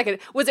 wait a second.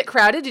 Was it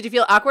crowded? Did you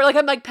feel awkward? Like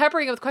I'm like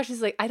peppering him with questions.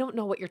 He's like, I don't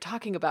know what you're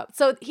talking about.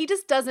 So he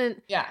just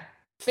doesn't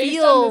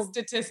Based on the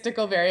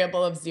statistical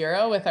variable of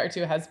 0 with our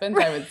two husbands,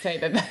 I would say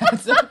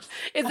that's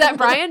is that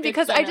Brian?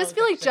 Because I just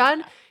feel like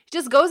John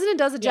just goes in and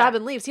does a job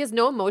and leaves. He has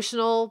no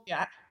emotional,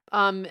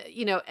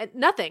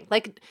 nothing.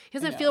 Like he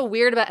doesn't feel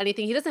weird about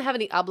anything. He doesn't have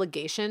any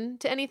obligation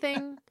to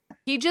anything.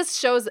 He just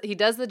shows he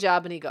does the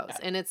job and he goes.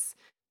 And it's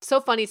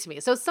so funny to me.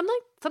 So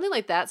something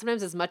like that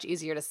sometimes is much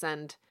easier to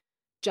send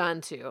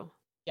John to.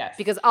 Yes.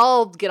 Because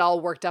I'll get all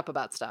worked up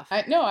about stuff.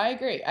 I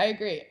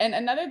agree. And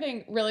another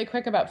thing really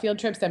quick about field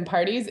trips and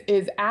parties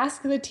is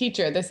ask the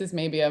teacher. This is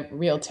maybe a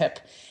real tip.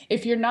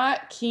 If you're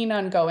not keen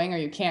on going or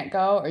you can't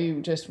go or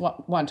you just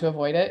want to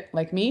avoid it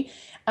like me,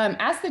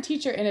 ask the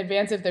teacher in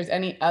advance if there's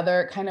any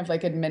other kind of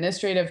like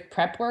administrative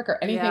prep work or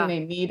anything they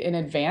need in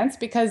advance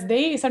because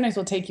they sometimes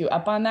will take you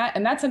up on that.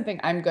 And that's something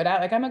I'm good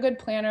at. Like I'm a good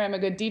planner. I'm a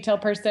good detail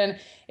person.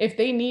 If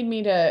they need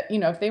me to,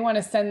 if they want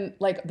to send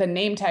like the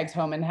name tags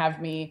home and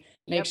have me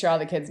make sure all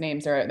the kids'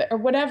 names are, or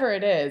whatever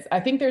it is. I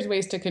think there's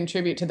ways to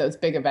contribute to those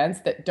big events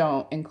that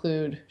don't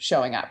include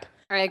showing up.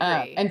 I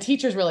agree. And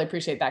teachers really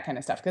appreciate that kind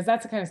of stuff because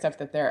that's the kind of stuff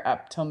that they're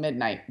up till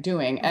midnight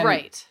doing.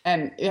 And,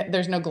 And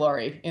there's no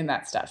glory in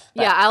that stuff.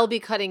 But. Yeah, I'll be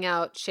cutting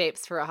out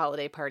shapes for a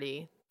holiday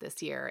party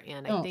this year.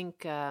 And I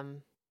think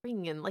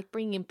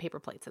bringing in paper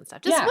plates and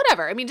stuff, just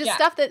whatever. I mean, just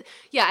stuff that,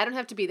 I don't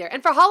have to be there.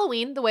 And for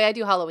Halloween, the way I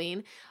do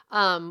Halloween,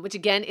 which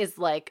again is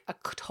like a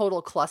total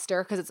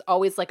cluster because it's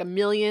always like a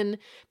million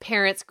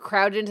parents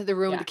crowded into the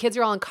room. The kids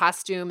are all in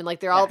costume and like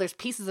there's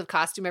pieces of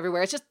costume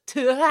everywhere. It's just,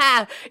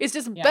 it's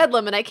just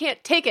bedlam and I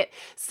can't take it.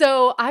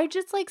 So I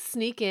just like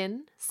sneak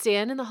in,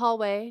 stand in the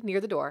hallway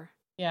near the door.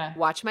 Yeah.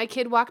 Watch my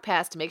kid walk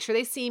past to make sure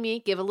they see me,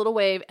 give a little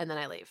wave, and then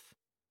I leave.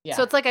 Yeah.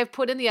 So it's like I've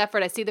put in the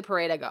effort. I see the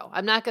parade, I go.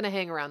 I'm not going to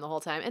hang around the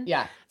whole time. And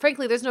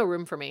frankly, there's no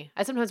room for me.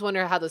 I sometimes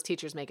wonder how those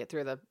teachers make it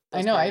through those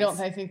I know. parties.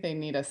 I think they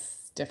need a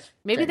stiff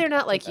Maybe they're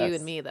not like us. you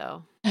and me,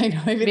 though. I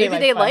know. Maybe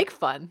they like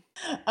fun.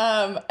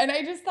 And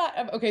I just thought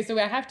of, okay, so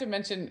I have to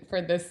mention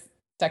for this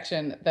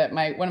section that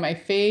one of my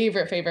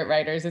favorite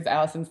writers is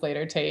Allison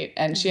Slater Tate,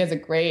 and she has a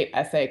great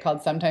essay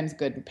called "Sometimes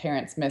Good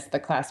Parents Miss the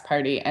Class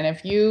Party." And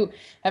if you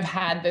have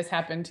had this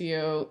happen to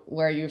you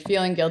where you're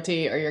feeling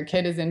guilty or your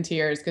kid is in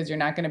tears because you're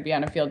not going to be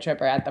on a field trip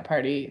or at the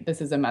party,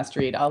 this is a must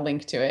read. I'll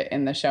link to it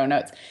in the show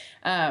notes.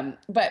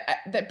 But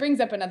that brings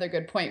up another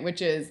good point,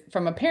 which is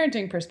from a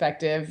parenting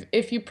perspective,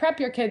 if you prep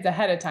your kids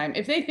ahead of time,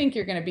 if they think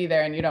you're going to be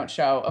there and you don't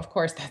show, of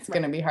course, that's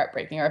going to be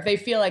heartbreaking. Or if they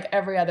feel like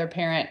every other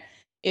parent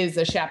is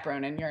a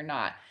chaperone and you're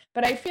not.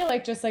 But I feel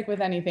like just like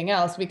with anything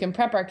else, we can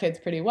prep our kids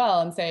pretty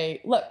well and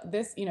say, look,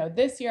 this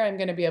year I'm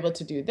going to be able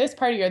to do this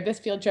party or this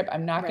field trip.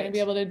 I'm not going to be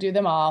able to do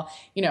them all.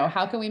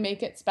 How can we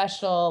make it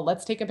special?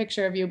 Let's take a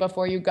picture of you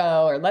before you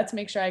go, or let's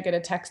make sure I get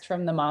a text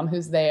from the mom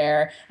who's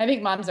there. I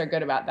think moms are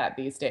good about that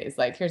these days.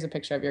 Like, here's a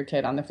picture of your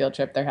kid on the field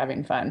trip. They're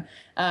having fun.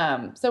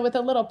 So with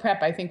a little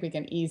prep, I think we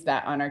can ease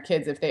that on our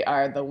kids if they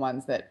are the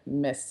ones that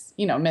miss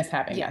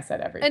having us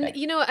at everything.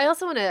 And, I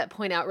also want to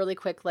point out really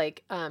quick,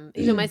 like,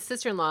 my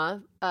sister-in-law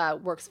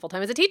works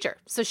full-time as a teacher.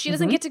 So she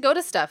doesn't get to go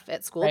to stuff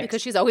at school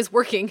because she's always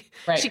working.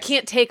 Right. She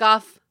can't take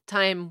off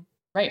time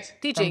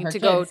teaching to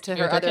go to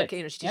her other,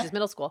 she teaches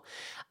middle school.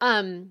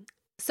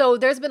 So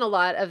there's been a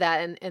lot of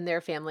that in their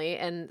family.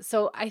 And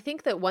so I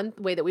think that one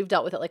way that we've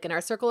dealt with it, like in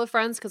our circle of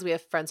friends, because we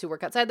have friends who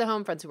work outside the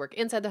home, friends who work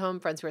inside the home,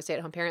 friends who are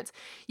stay-at-home parents,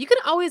 you can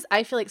always,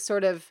 I feel like,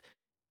 sort of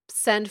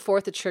send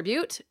forth a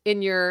tribute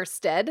in your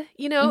stead,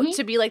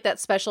 to be like that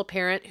special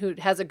parent who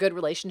has a good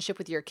relationship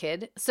with your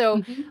kid.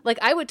 So like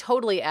I would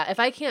totally, if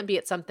I can't be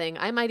at something,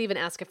 I might even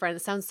ask a friend.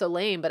 It sounds so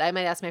lame, but I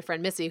might ask my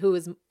friend Missy, who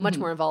is much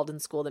more involved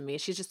in school than me.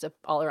 She's just an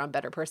all around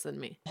better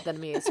person than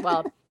me as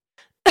well.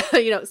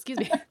 Excuse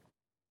me.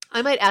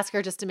 I might ask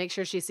her just to make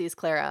sure she sees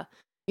Clara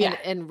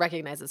and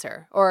recognizes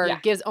her, or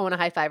gives Owen a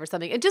high five or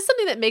something. And just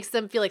something that makes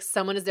them feel like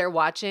someone is there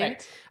watching,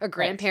 a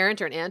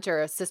grandparent or an aunt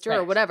or a sister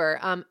or whatever.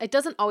 It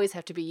doesn't always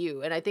have to be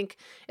you. And I think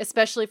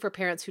especially for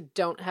parents who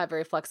don't have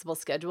very flexible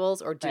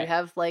schedules or do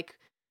have like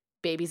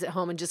babies at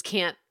home and just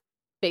can't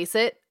face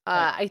it,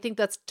 I think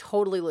that's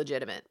totally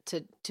legitimate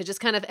to just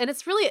kind of, and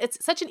it's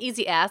such an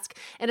easy ask.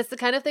 And it's the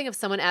kind of thing, if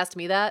someone asked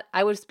me that,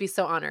 I would be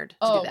so honored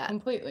to do that.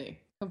 Completely.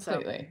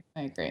 So.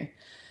 I agree.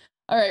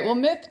 All right. Well,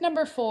 myth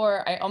number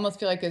 4, I almost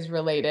feel like is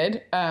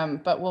related,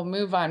 but we'll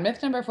move on.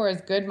 Myth number 4 is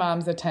good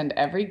moms attend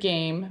every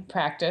game,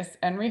 practice,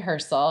 and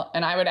rehearsal.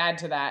 And I would add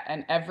to that,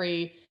 and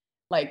every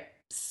like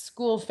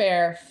school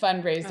fair,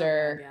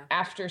 fundraiser,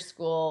 after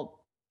school,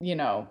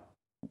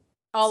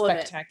 all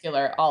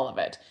spectacular, all of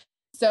it.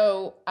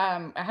 So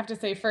I have to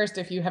say first,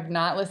 if you have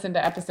not listened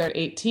to episode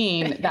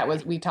 18,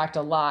 we talked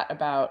a lot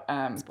about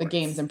the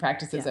games and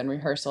practices and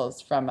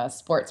rehearsals from a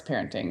sports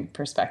parenting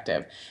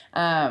perspective.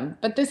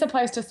 But this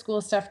applies to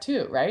school stuff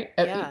too, right?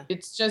 Yeah.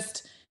 It's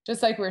just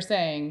like we're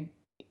saying,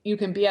 you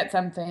can be at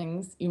some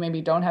things, you maybe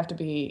don't have to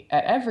be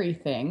at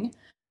everything.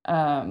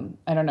 I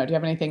don't know. Do you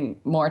have anything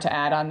more to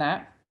add on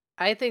that?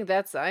 I think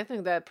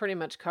that pretty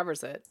much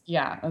covers it.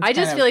 Yeah. I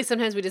just feel like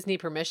sometimes we just need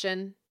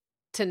permission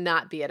to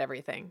not be at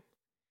everything.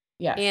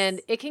 Yes. And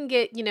it can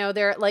get,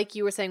 there, like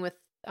you were saying with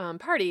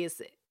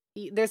parties,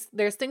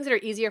 there's things that are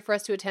easier for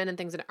us to attend and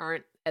things that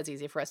aren't as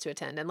easy for us to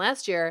attend. And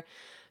last year,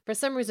 for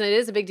some reason, it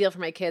is a big deal for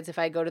my kids if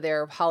I go to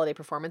their holiday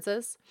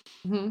performances.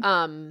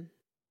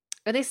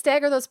 And they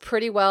stagger those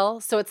pretty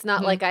well. So it's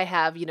not like I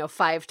have,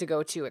 5 to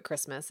go to at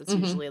Christmas. It's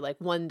usually like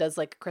one does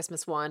like a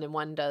Christmas one and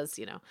one does,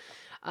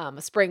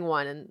 a spring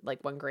one, and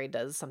like one grade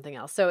does something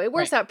else. So it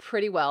works out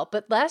pretty well.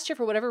 But last year,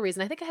 for whatever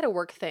reason, I think I had a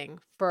work thing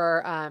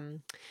for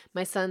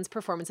my son's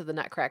performance of the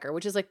Nutcracker,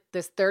 which is like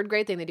this 3rd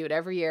grade thing. They do it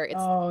every year.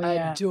 It's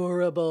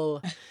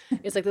adorable.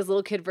 It's like this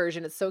little kid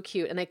version. It's so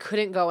cute. And I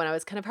couldn't go and I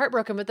was kind of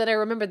heartbroken. But then I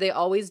remembered they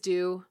always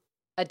do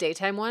a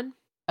daytime one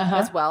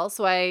as well.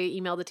 So I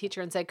emailed the teacher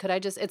and said,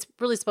 it's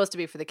really supposed to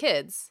be for the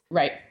kids.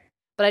 Right.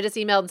 But I just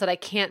emailed and said, I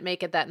can't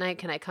make it that night.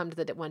 Can I come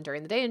to the one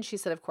during the day? And she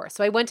said, of course.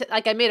 So I went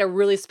to, I made a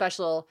really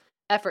special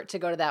effort to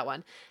go to that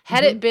one.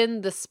 Had it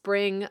been the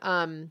spring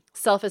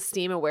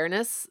self-esteem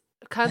awareness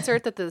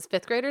concert that the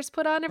 5th graders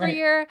put on every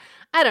year,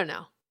 I don't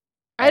know.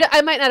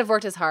 I might not have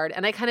worked as hard,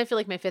 and I kind of feel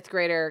like my 5th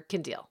grader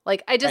can deal.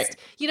 Like I just,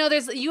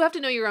 you have to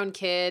know your own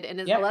kid, and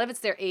a lot of it's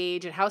their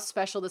age and how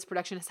special this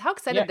production is, how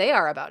excited they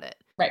are about it.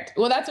 Right.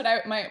 Well, that's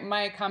what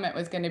my comment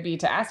was going to be,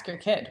 to ask your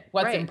kid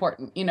what's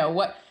important.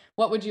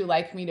 What would you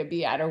like me to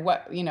be at, or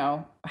what,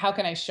 how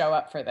can I show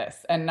up for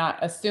this, and not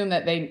assume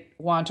that they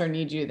want or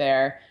need you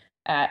there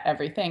at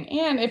everything.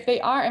 And if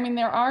they are,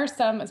 there are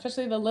some,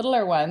 especially the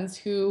littler ones,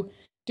 who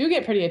do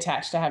get pretty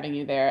attached to having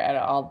you there at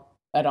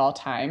all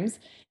times.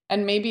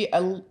 And maybe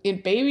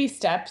in baby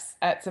steps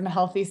at some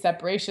healthy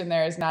separation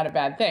there is not a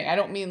bad thing. I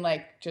don't mean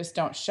like just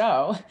don't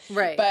show,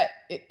 right? But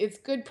it's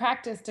good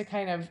practice to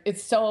kind of,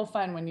 it's so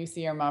fun when you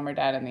see your mom or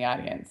dad in the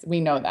audience.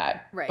 We know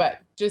that, right?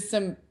 But just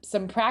some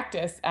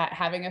practice at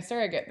having a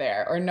surrogate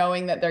there or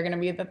knowing that they're going to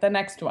be at the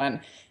next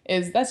one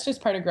that's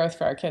just part of growth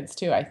for our kids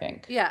too, I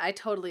think. Yeah, I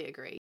totally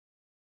agree.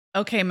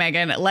 Okay,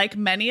 Megan, like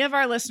many of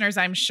our listeners,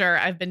 I'm sure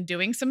I've been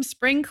doing some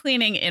spring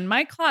cleaning in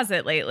my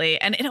closet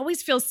lately, and it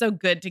always feels so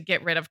good to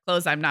get rid of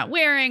clothes I'm not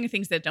wearing,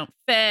 things that don't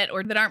fit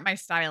or that aren't my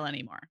style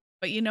anymore.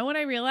 But you know what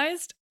I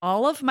realized?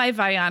 All of my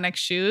Vionic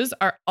shoes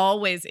are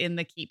always in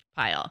the keep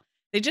pile.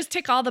 They just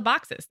tick all the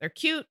boxes. They're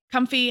cute,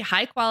 comfy,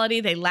 high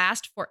quality. They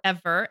last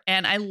forever.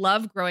 And I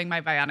love growing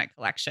my Vionic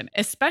collection,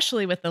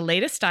 especially with the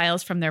latest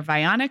styles from their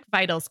Vionic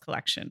Vitals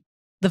collection.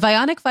 The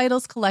Vionic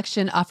Vitals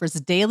collection offers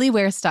daily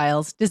wear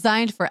styles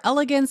designed for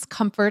elegance,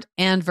 comfort,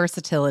 and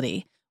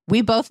versatility.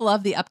 We both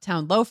love the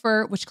Uptown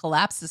loafer, which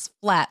collapses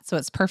flat, so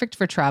it's perfect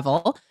for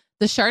travel.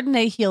 The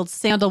Chardonnay heeled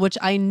sandal, which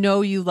I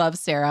know you love,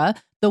 Sarah.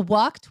 The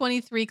Walk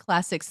 23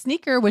 classic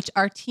sneaker, which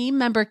our team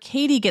member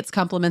Katie gets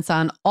compliments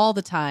on all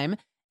the time.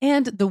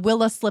 And the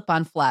Willa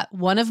slip-on flat,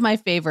 one of my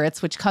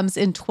favorites, which comes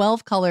in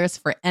 12 colors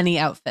for any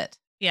outfit.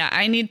 Yeah,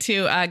 I need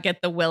to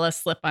get the Willa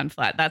slip-on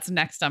flat. That's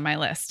next on my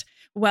list.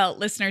 Well,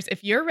 listeners,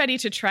 if you're ready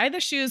to try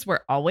the shoes we're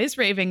always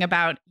raving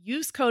about,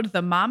 use code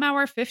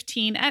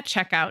TheMomHour15 at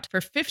checkout for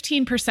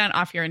 15%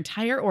 off your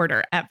entire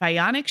order at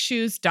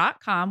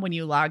VionicShoes.com when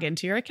you log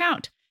into your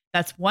account.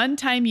 That's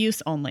one-time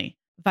use only.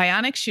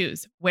 Vionic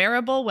Shoes,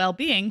 wearable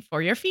well-being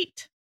for your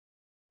feet.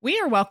 We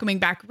are welcoming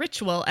back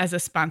Ritual as a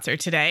sponsor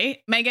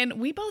today. Megan,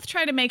 we both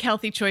try to make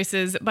healthy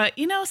choices, but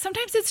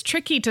sometimes it's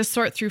tricky to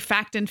sort through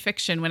fact and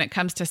fiction when it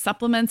comes to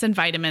supplements and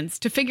vitamins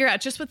to figure out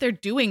just what they're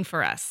doing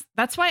for us.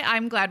 That's why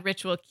I'm glad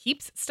Ritual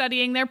keeps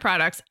studying their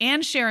products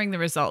and sharing the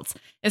results,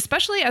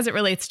 especially as it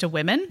relates to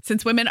women,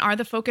 since women are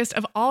the focus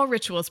of all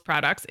Ritual's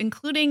products,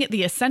 including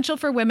the Essential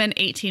for Women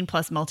 18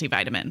 Plus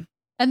multivitamin.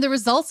 And the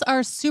results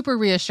are super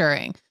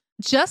reassuring.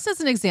 Just as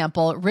an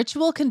example,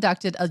 Ritual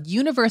conducted a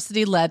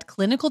university-led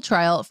clinical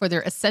trial for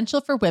their Essential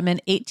for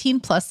Women 18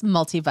 Plus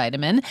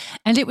multivitamin,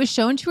 and it was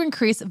shown to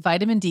increase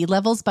vitamin D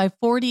levels by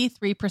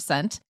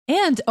 43%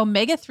 and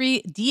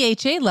omega-3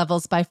 DHA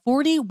levels by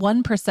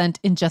 41%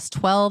 in just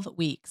 12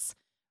 weeks.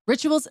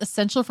 Ritual's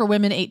Essential for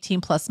Women 18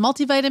 Plus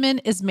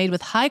multivitamin is made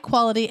with high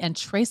quality and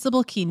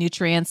traceable key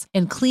nutrients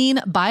in clean,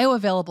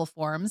 bioavailable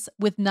forms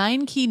with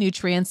 9 key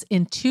nutrients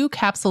in 2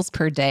 capsules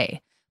per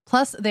day.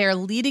 Plus, they are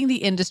leading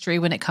the industry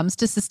when it comes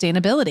to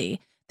sustainability.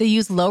 They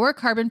use lower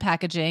carbon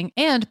packaging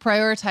and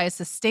prioritize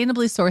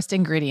sustainably sourced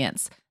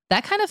ingredients.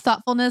 That kind of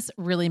thoughtfulness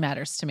really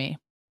matters to me.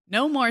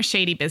 No more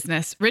shady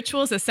business.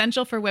 Ritual's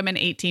Essential for Women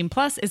 18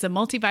 Plus is a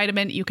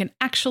multivitamin you can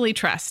actually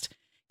trust.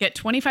 Get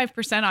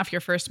 25% off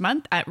your first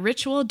month at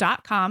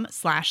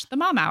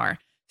ritual.com/themomhour.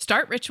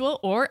 Start Ritual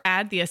or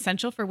add the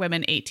Essential for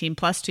Women 18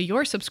 Plus to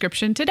your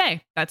subscription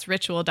today. That's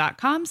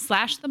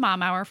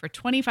ritual.com/themomhour for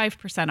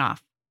 25%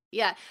 off.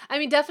 Yeah. I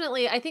mean,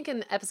 definitely, I think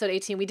in episode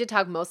 18, we did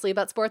talk mostly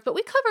about sports, but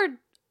we covered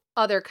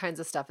other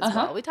kinds of stuff as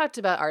well. We talked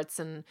about arts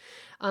and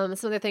some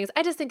other things.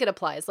 I just think it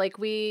applies. Like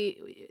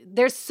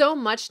there's so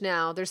much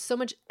now, there's so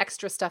much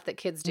extra stuff that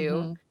kids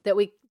do that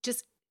we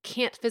just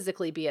can't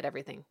physically be at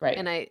everything. Right.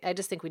 And I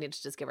just think we need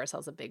to just give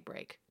ourselves a big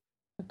break.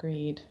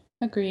 Agreed.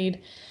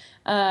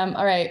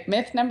 All right.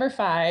 Myth number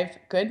 5,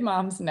 good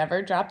moms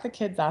never drop the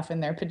kids off in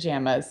their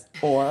pajamas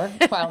or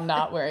while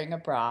not wearing a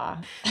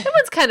bra. That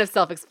one's kind of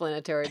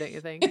self-explanatory, don't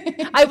you think?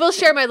 I will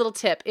share my little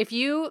tip. If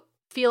you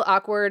feel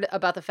awkward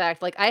about the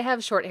fact, like I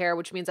have short hair,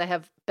 which means I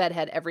have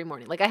bedhead every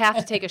morning. Like I have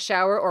to take a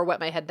shower or wet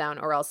my head down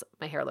or else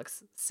my hair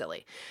looks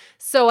silly.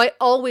 So I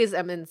always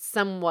am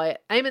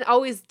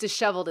always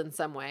disheveled in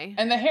some way.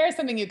 And the hair is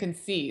something you can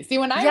see. See,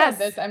 when I had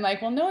this, I'm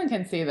like, well, no one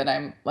can see that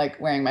I'm like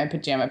wearing my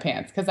pajama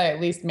pants because I at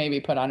least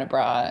maybe put on a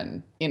bra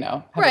and,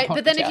 have right. a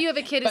But then if you have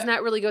a kid who's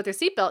not really good with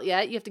their seatbelt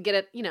yet, you have to get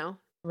it,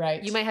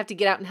 right. You might have to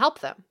get out and help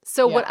them.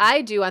 So what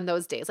I do on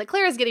those days, like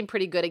Clara's getting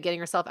pretty good at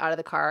getting herself out of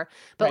the car.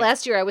 But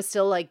last year I was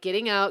still like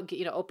getting out,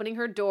 opening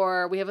her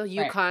door. We have a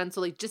Yukon. So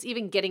like just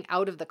even getting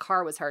out of the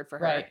car was hard for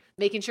her. Right.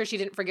 Making sure she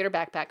didn't forget her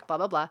backpack, blah,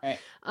 blah, blah. Right.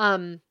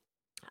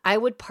 I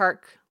would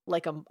park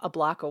like a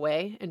block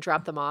away and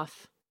drop them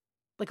off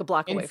like a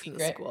block away from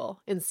the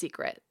school in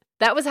secret.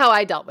 That was how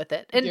I dealt with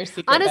it. And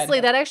honestly,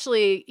 that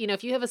actually,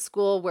 if you have a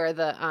school where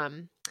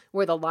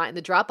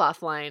the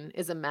drop-off line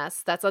is a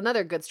mess, that's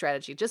another good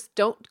strategy. Just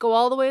don't go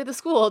all the way to the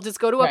school. Just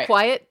go to a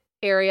quiet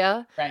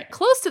area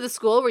close to the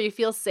school where you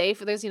feel safe.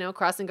 There's,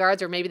 crossing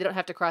guards, or maybe they don't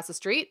have to cross the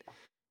street.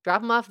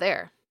 Drop them off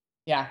there.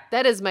 Yeah.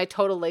 That is my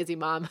total lazy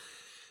mom.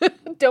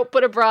 Don't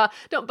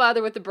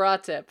bother with the bra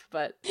tip,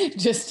 but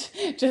just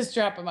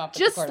drop them off.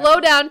 Just slow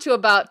down to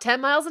about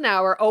 10 miles an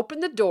hour,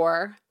 open the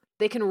door.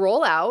 They can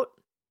roll out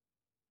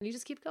and you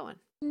just keep going.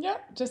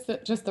 Yep,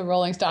 just the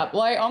rolling stop.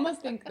 Well, I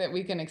almost think that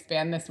we can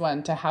expand this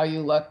one to how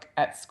you look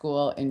at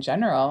school in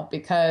general,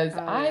 because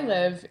I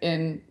live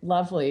in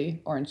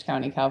lovely Orange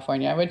County,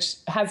 California, which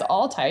has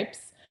all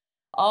types.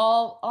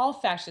 all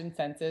fashion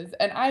senses.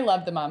 And I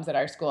love the moms at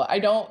our school. I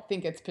don't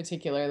think it's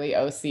particularly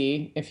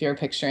OC if you're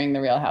picturing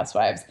the Real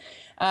Housewives.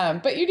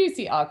 But you do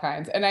see all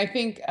kinds. And I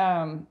think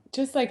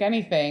just like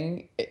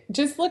anything,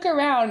 just look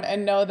around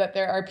and know that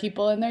there are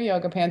people in their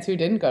yoga pants who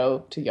didn't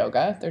go to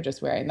yoga. They're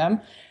just wearing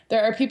them.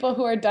 There are people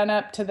who are done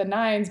up to the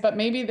nines, but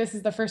maybe this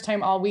is the first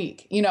time all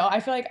week. I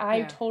feel like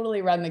I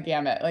totally run the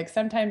gamut. Like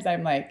sometimes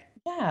I'm like,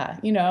 yeah,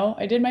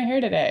 I did my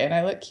hair today and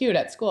I look cute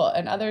at school.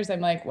 And others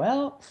I'm like,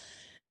 well,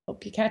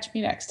 hope you catch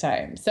me next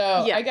time. So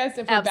I guess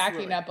if we're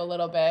backing up a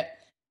little bit,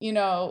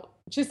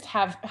 just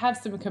have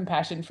some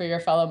compassion for your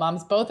fellow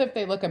moms, both if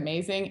they look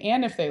amazing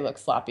and if they look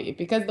sloppy,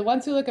 because the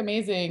ones who look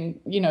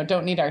amazing,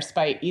 don't need our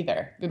spite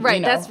either.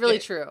 Right. That's really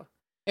true.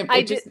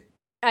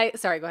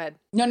 Sorry, go ahead.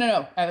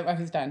 No. I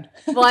was done.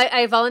 Well,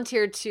 I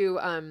volunteered to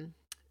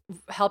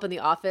help in the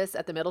office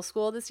at the middle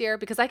school this year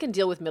because I can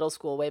deal with middle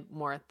school way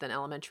more than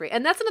elementary.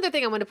 And that's another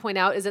thing I want to point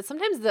out is that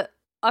sometimes the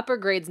upper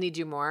grades need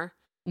you more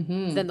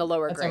than the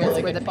lower grades,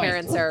 really where the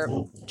parents are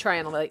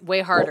trying like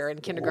way harder in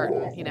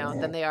kindergarten,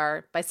 than they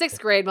are by sixth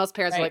grade. Most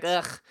parents are like,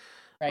 ugh,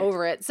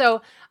 over it.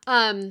 So,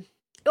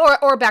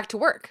 or back to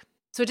work.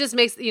 So it just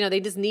makes, they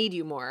just need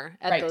you more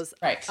at those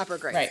upper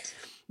grades. Right.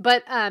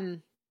 But,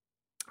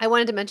 I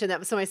wanted to mention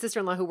that. So my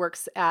sister-in-law who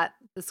works at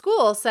the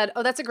school said,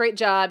 oh, that's a great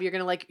job. You're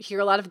going to like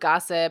hear a lot of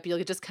gossip.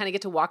 You'll just kind of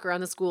get to walk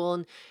around the school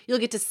and you'll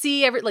get to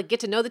see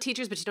get to know the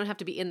teachers, but you don't have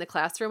to be in the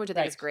classroom, which I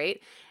think is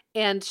great.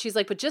 And she's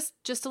like, but just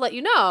to let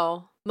you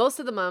know, most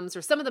of the moms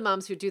or some of the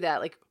moms who do that,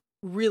 like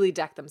really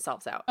deck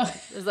themselves out.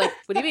 It's like,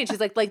 what do you mean?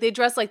 She's like they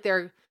dress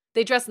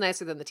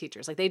nicer than the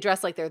teachers. Like they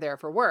dress like they're there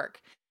for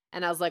work.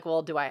 And I was like,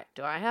 well, do I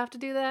have to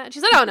do that? And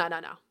she's like, oh, no.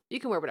 You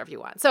can wear whatever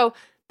you want. So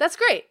that's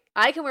great.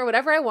 I can wear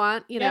whatever I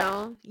want,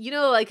 know,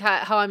 like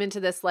how I'm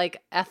into this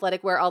like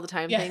athletic wear all the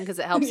time thing because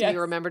it helps me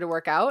remember to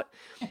work out.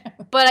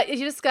 But you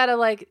just got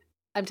to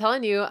I'm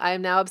telling you,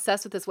 I'm now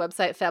obsessed with this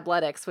website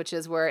Fabletics, which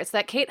is where it's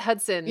that Kate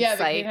Hudson site. Yeah,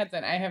 the Kate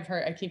Hudson.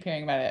 I keep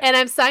hearing about it. And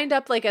I'm signed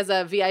up as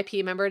a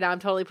VIP member. Now I'm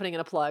totally putting in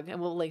a plug and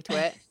we'll link to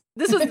it.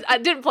 I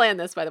didn't plan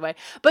this, by the way,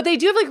 but they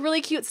do have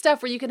really cute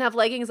stuff where you can have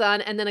leggings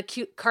on and then a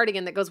cute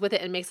cardigan that goes with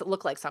it and makes it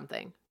look like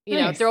something.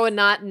 Nice. Throw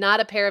not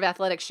a pair of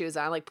athletic shoes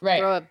on,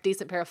 throw a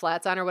decent pair of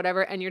flats on or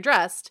whatever, and you're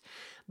dressed.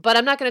 But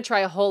I'm not going to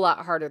try a whole lot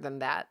harder than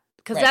that.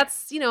 Because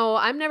that's,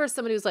 I'm never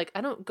somebody who's like,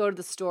 I don't go to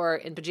the store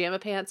in pajama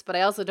pants, but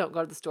I also don't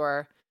go to the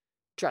store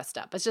dressed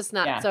up. It's just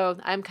not. Yeah. So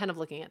I'm kind of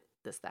looking at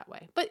this that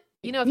way. But,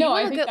 if you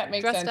want to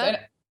get dressed up.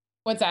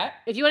 What's that?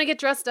 If you want to get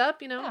dressed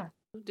up,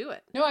 do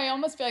it. No, I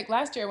almost feel like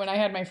last year when I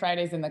had my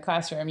Fridays in the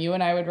classroom, you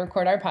and I would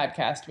record our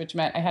podcast, which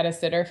meant I had a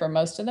sitter for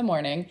most of the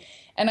morning.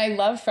 And I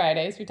love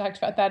Fridays. We talked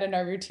about that in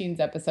our routines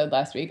episode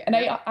last week. And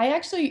I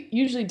actually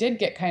usually did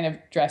get kind of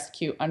dressed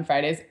cute on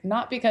Fridays,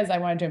 not because I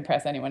wanted to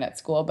impress anyone at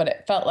school, but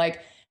it felt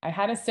like I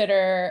had a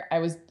sitter. I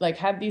was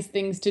had these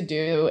things to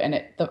do.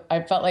 And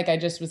I felt like I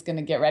just was going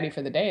to get ready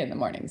for the day in the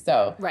morning.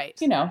 So,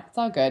 it's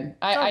all good.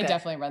 I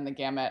definitely run the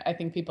gamut. I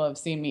think people have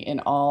seen me in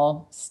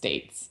all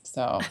states.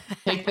 So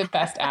take the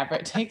best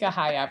average, take a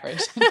high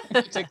average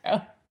to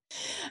go.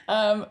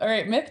 All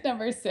right. Myth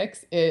number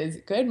 6 is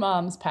good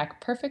moms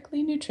pack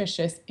perfectly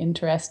nutritious,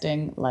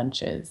 interesting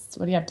lunches.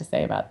 What do you have to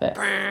say about this?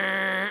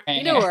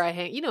 You know where I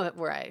hang. You know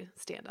where I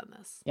stand on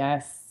this.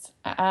 Yes.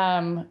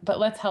 But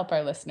let's help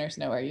our listeners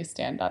know where you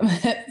stand on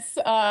this.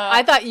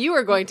 I thought you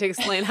were going to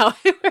explain how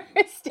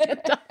I stand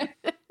on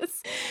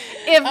this.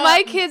 If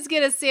my kids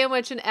get a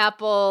sandwich, an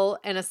apple,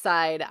 and a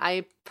side,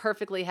 I'm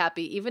perfectly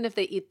happy, even if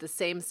they eat the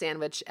same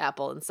sandwich,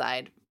 apple, and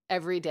side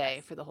every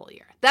day for the whole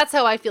year. That's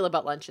how I feel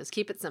about lunches.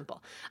 Keep it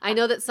simple. I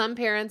know that some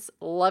parents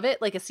love it,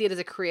 see it as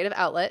a creative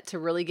outlet to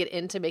really get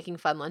into making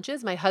fun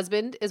lunches. My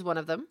husband is one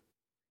of them.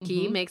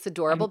 He makes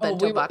adorable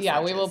bento box lunches.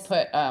 Yeah, we will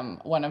put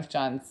one of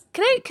John's.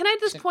 Can I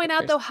just point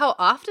out though how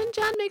often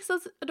John makes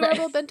those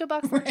adorable bento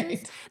box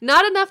lunches?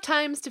 Not enough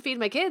times to feed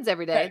my kids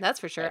every day, that's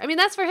for sure. I mean,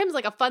 that's for him is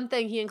a fun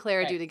thing he and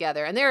Clara do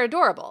together, and they're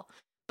adorable.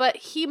 But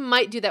he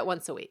might do that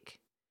once a week.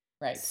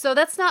 Right. So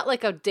that's not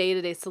a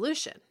day-to-day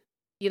solution.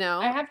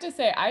 I have to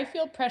say, I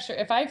feel pressure.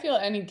 If I feel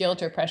any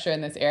guilt or pressure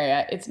in this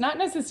area, it's not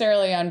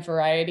necessarily on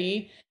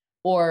variety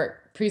or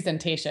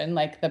presentation,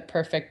 like the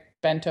perfect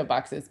bento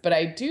boxes, but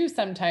I do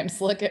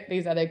sometimes look at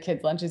these other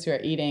kids' lunches who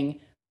are eating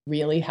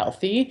really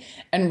healthy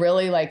and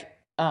really like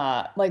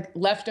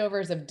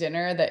leftovers of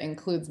dinner that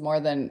includes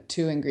more than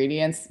 2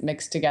 ingredients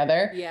mixed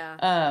together.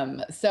 Yeah.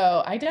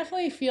 So I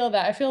definitely feel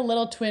that. I feel a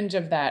little twinge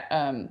of that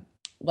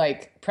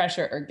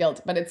pressure or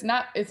guilt, but it's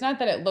not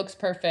that it looks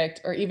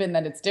perfect or even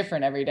that it's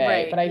different every day.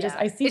 Right, but I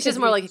see it's just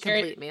more like a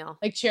complete meal,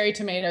 like cherry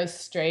tomatoes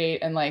straight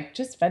and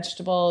just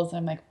vegetables.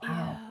 I'm like, wow.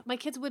 Yeah. My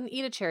kids wouldn't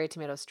eat a cherry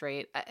tomato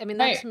straight. I mean,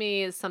 that to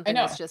me is something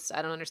that's just,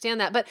 I don't understand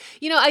that. But,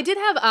 I did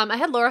have, I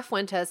had Laura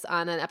Fuentes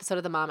on an episode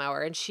of the Mom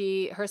Hour, and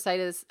her site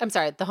is,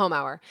 the Home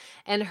Hour,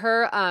 and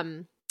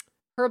her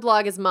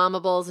blog is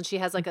Momables, and she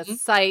has a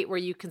site where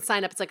you can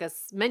sign up. It's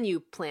a menu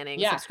planning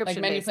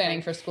subscription. Menu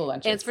planning for school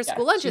lunches. And it's for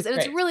school lunches, and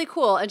it's really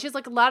cool. And she has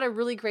a lot of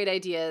really great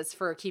ideas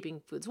for keeping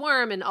foods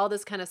warm and all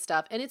this kind of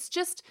stuff. And it's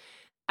just,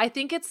 I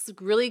think it's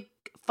really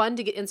fun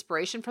to get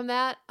inspiration from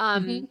that.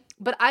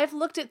 But I've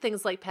looked at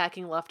things like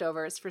packing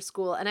leftovers for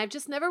school, and I've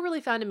just never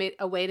really found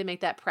a way to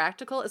make that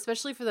practical,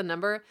 especially for the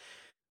number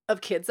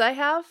of kids I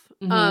have.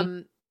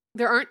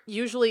 There aren't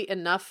usually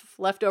enough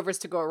leftovers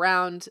to go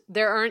around.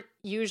 There aren't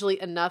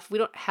usually enough. We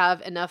don't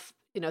have enough,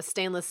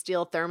 stainless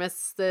steel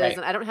thermoses,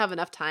 and I don't have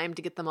enough time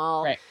to get them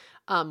all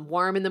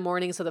warm in the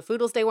morning so the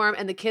food will stay warm.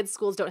 And the kids'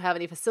 schools don't have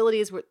any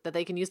facilities that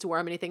they can use to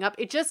warm anything up.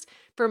 It just,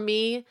 for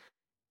me,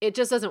 it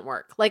just doesn't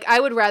work. Like, I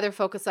would rather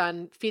focus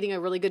on feeding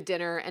a really good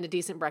dinner and a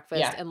decent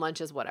breakfast and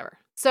lunches, whatever.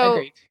 So,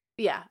 Agreed.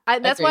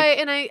 That's why,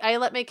 and I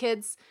let my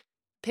kids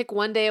pick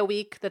one day a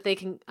week that they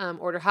can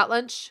order hot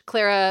lunch.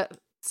 Clara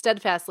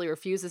steadfastly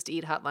refuses to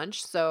eat hot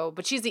lunch.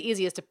 But she's the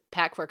easiest to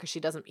pack for because she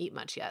doesn't eat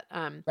much yet.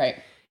 An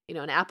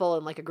apple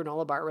and like a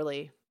granola bar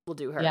really will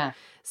do her. Yeah.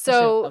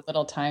 So a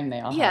little time they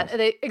all have.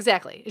 Yeah,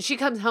 exactly. She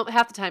comes home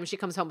half the time. She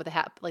comes home with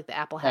the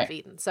apple half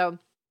eaten. So,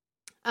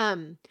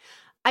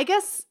 I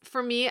guess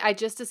for me, I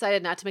just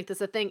decided not to make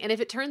this a thing. And if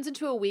it turns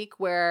into a week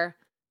where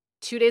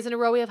 2 days in a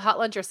row we have hot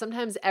lunch, or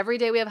sometimes every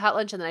day we have hot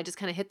lunch, and then I just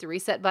kind of hit the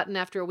reset button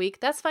after a week,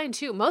 that's fine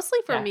too. Mostly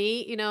for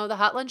me, the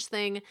hot lunch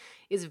thing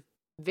is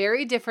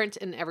very different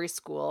in every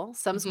school.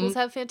 Some schools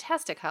have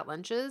fantastic hot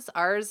lunches.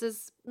 Ours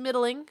is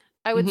middling,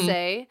 I would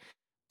say,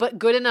 but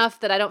good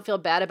enough that I don't feel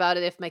bad about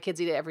it if my kids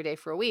eat it every day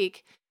for a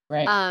week.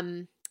 Right.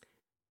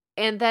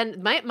 And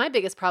then my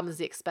biggest problem is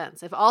the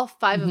expense. If all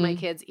 5 of my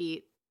kids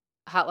eat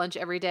hot lunch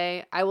every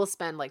day, I will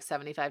spend like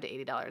 $75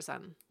 to $80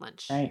 on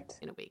lunch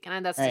in a week.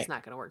 And that's just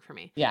not going to work for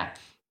me. Yeah.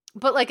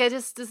 But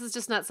this is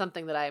just not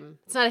something that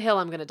it's not a hill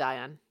I'm going to die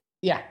on.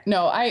 Yeah,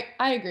 no, I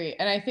agree.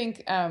 And I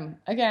think,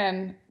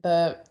 again,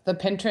 the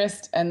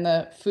Pinterest and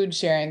the food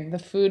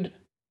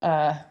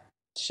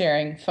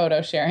sharing,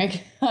 photo sharing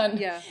on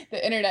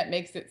the internet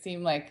makes it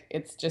seem like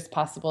it's just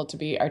possible to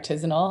be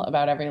artisanal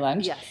about every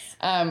lunch. Yes.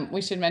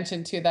 We should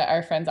mention too that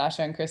our friends Asha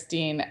and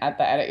Christine at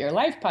the Edit Your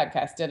Life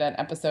podcast did an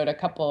episode a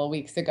couple of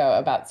weeks ago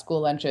about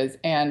school lunches.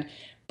 And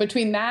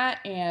between that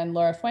and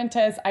Laura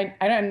Fuentes, I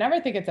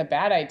never think it's a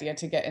bad idea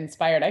to get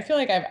inspired. I feel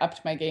like I've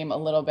upped my game a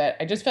little bit.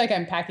 I just feel like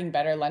I'm packing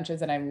better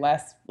lunches and I'm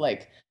less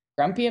like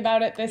grumpy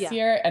about it this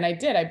year. And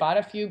I bought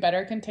a few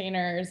better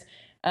containers.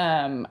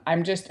 I'm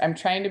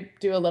trying to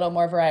do a little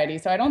more variety.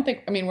 So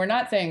we're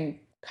not saying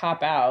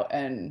cop out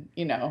and,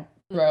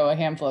 throw a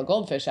handful of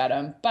goldfish at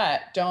them,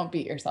 but don't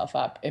beat yourself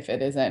up if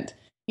it isn't,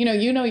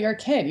 your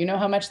kid, you know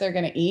how much they're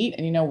going to eat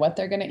and you know what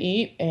they're going to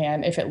eat.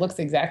 And if it looks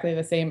exactly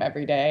the same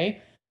every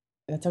day,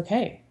 that's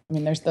okay. I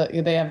mean,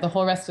 they have the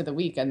whole rest of the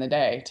week and the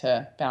day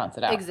to balance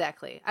it out.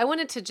 Exactly. I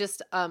wanted to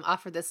just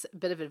offer this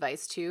bit of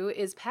advice too,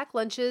 is pack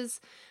lunches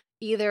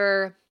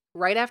either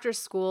right after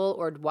school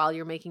or while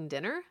you're making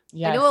dinner.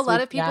 Yes, I know a lot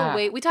of people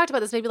wait. We talked about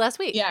this maybe last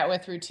week. Yeah,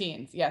 with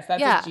routines. Yes,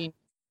 that's a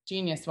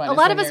genius one. A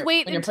lot of us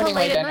wait until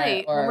late at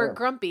night when we're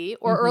grumpy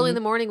or early in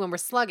the morning when we're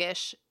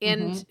sluggish.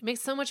 And it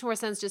makes so much more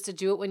sense just to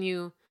do it when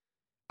you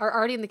are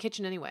already in the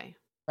kitchen anyway.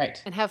 Right.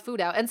 And have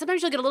food out. And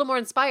sometimes you'll get a little more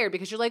inspired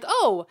because you're like,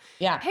 oh,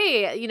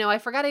 hey, I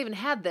forgot I even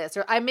had this.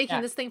 Or I'm making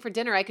this thing for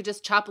dinner. I could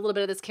just chop a little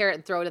bit of this carrot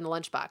and throw it in the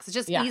lunchbox. It's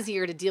just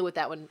easier to deal with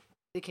that when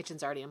the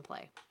kitchen's already in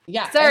play.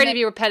 Yeah. Sorry to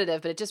be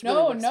repetitive, but it just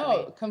really works for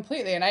me.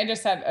 Completely. And I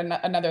just had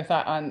another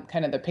thought on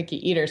kind of the picky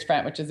eaters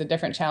front, which is a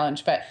different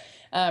challenge. But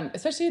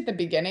especially at the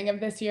beginning of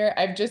this year,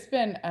 I've just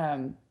been,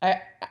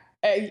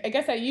 I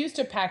guess I used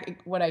to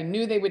pack what I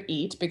knew they would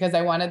eat because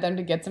I wanted them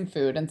to get some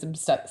food and some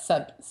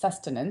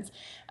sustenance.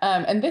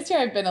 And this year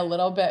I've been a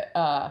little bit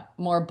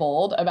more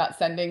bold about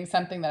sending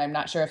something that I'm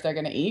not sure if they're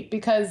going to eat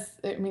because,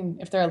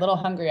 if they're a little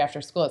hungry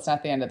after school, it's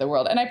not the end of the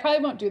world. And I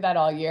probably won't do that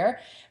all year,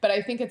 but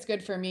I think it's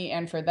good for me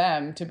and for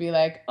them to be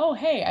like, oh,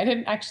 hey, I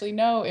didn't actually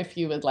know if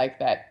you would like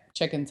that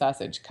chicken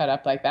sausage cut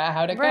up like that.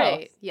 How'd it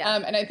go? Yeah.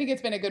 And I think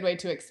it's been a good way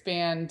to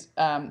expand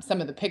some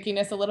of the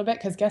pickiness a little bit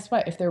because guess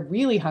what? If they're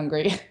really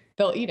hungry,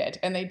 they'll eat it.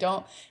 And they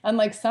don't,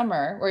 unlike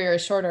summer where you're a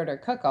short order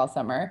cook all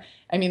summer,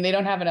 they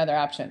don't have another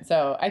option.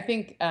 So I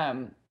think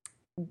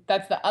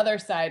that's the other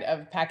side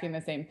of packing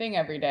the same thing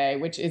every day,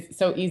 which is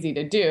so easy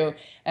to do.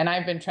 And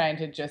I've been trying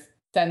to just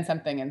send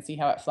something and see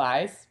how it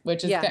flies,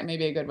 which is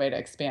maybe a good way to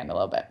expand a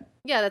little bit.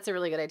 Yeah, that's a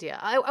really good idea.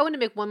 I want to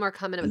make one more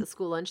comment about the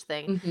school lunch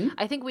thing.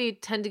 I think we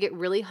tend to get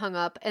really hung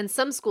up, and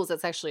some schools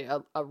that's actually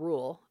a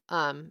rule,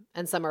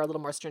 and some are a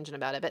little more stringent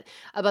about it, but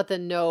about the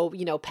no,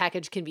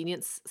 packaged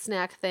convenience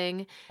snack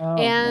thing.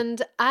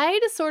 And I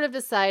just sort of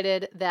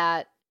decided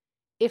that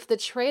if the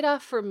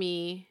trade-off for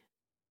me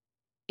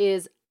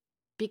is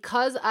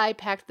because I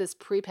packed this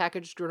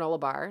pre-packaged granola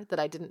bar that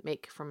I didn't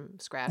make from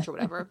scratch or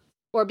whatever,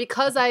 or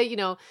because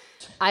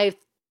I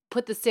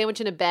put the sandwich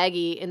in a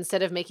baggie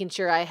instead of making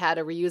sure I had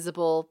a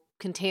reusable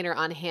container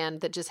on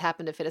hand that just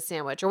happened to fit a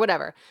sandwich or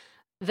whatever,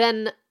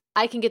 then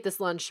I can get this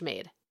lunch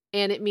made.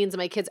 And it means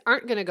my kids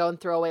aren't going to go and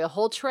throw away a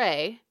whole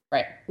tray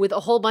with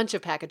a whole bunch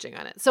of packaging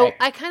on it. So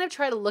I kind of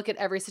try to look at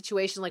every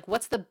situation like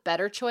what's the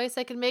better choice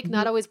I can make,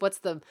 not always what's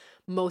the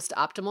most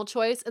optimal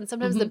choice. And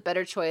sometimes the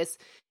better choice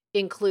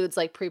includes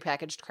like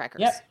prepackaged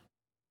crackers.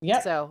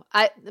 Yep. So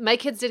my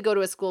kids did go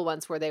to a school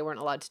once where they weren't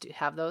allowed to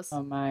have those.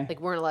 Oh my. Like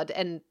weren't allowed to,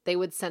 and they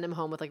would send them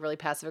home with like really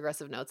passive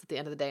aggressive notes at the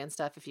end of the day and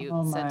stuff. If you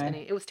sent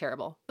any, it was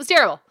terrible. It was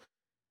terrible.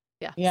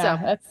 Yeah.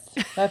 Yeah.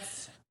 So.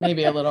 That's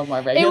maybe a little more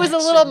It regular. was a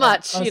little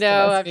much,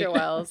 after a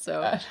while.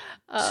 So,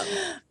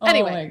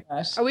 anyway, my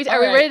gosh. are we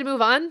ready to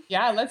move on?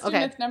 Yeah. Let's do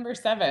myth number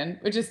 7,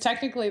 which is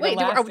technically the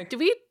last. Did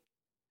we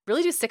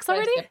really do 6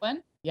 already? Skip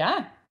one?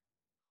 Yeah.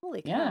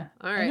 Holy cow. Yeah.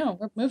 All right. I know,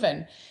 we're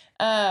moving.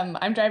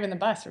 I'm driving the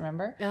bus,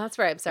 remember? Yeah, that's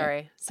right. I'm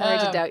sorry. Sorry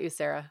to doubt you,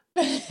 Sarah.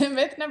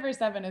 Myth number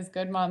 7 is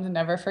good moms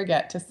never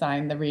forget to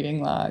sign the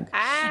reading log.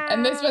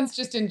 And this one's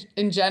just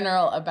in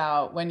general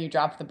about when you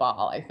drop the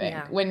ball, I think.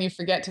 Yeah. When you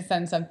forget to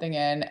send something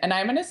in. And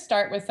I'm going to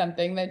start with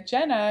something that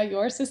Jenna,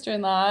 your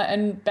sister-in-law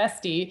and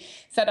bestie,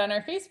 said on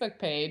our Facebook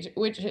page,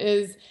 which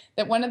is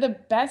that one of the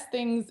best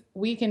things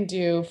we can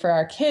do for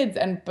our kids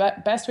and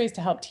best ways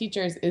to help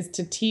teachers is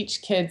to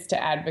teach kids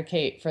to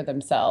advocate for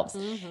themselves.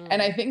 Mm-hmm.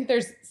 And I think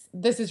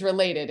this is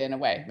related in a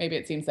way. Maybe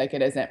it seems like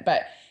it isn't,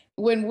 but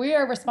when we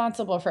are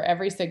responsible for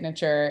every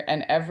signature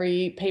and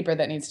every paper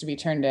that needs to be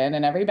turned in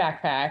and every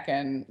backpack,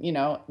 and,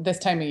 this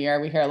time of year,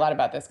 we hear a lot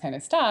about this kind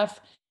of stuff,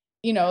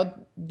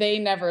 they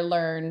never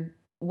learn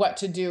what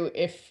to do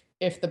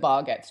if the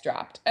ball gets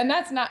dropped. And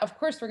that's not, of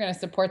course, we're going to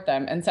support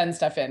them and send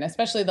stuff in,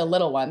 especially the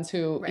little ones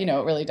who, right.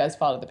 It really does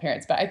fall to the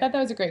parents. But I thought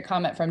that was a great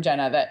comment from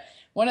Jenna, that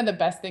one of the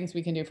best things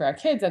we can do for our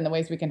kids and the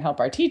ways we can help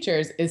our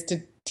teachers is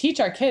to teach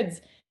our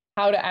kids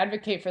how to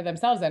advocate for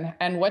themselves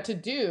and what to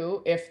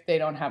do if they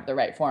don't have the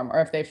right form or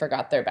if they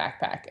forgot their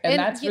backpack. And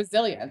that's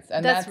resilience,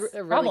 and that's a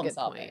really problem good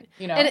solving.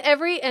 Point.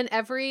 And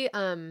every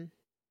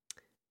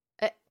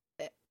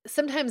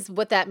sometimes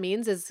what that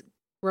means is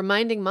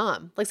reminding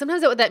mom. Like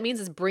sometimes what that means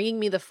is bringing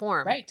me the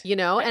form, right?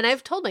 Right. And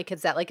I've told my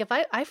kids that, like, if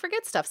I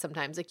forget stuff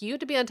sometimes, like, you have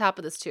to be on top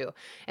of this too.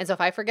 And so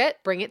if I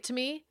forget, bring it to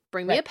me,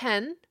 bring me a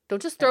pen.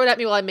 Don't just throw it at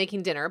me while I'm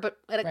making dinner, but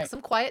at some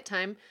quiet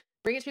time,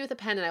 bring it to me with a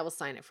pen and I will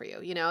sign it for you.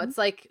 Mm-hmm. It's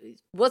like,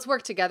 let's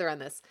work together on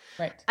this.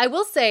 Right. I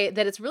will say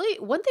that it's really,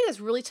 one thing that's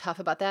really tough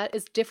about that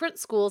is different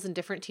schools and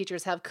different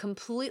teachers have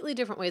completely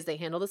different ways they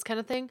handle this kind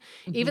of thing.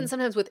 Mm-hmm. Even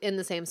sometimes within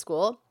the same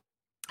school.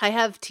 I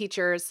have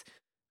teachers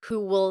who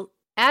will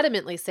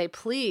adamantly say,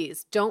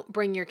 please don't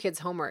bring your kids'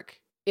 homework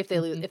if they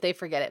lose, if they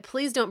forget it.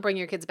 Please don't bring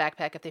your kids'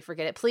 backpack if they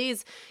forget it.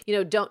 Please,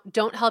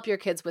 don't help your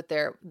kids with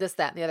their this,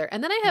 that, and the other.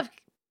 And then I have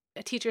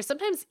teachers,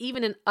 sometimes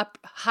even in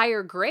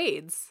higher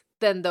grades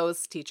than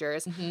those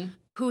teachers,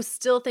 who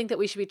still think that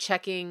we should be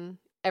checking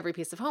every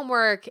piece of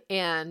homework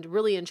and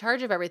really in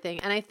charge of everything.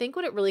 And I think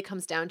what it really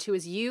comes down to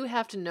is you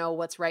have to know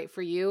what's right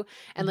for you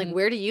and like,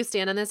 where do you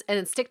stand on this, and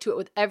then stick to it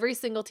with every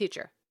single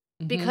teacher,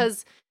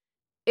 because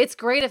it's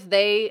great if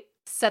they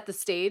set the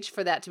stage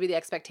for that to be the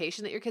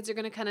expectation that your kids are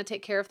going to kind of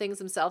take care of things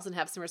themselves and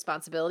have some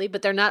responsibility,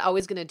 but they're not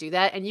always going to do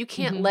that. And you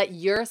can't let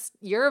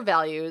your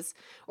values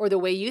or the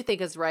way you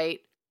think is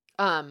right,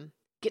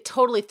 get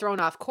totally thrown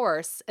off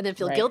course and then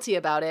feel guilty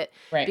about it.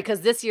 Right.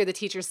 Because this year the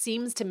teacher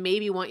seems to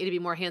maybe want you to be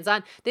more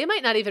hands-on. They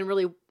might not even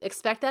really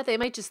expect that. They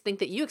might just think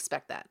that you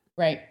expect that.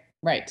 Right.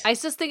 Right. I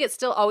just think it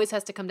still always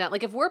has to come down.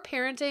 Like if we're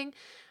parenting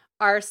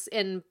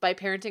and by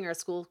parenting our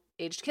school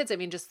aged kids, I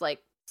mean, just like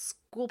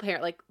school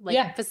parent,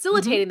 like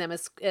facilitating them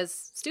as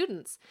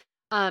students,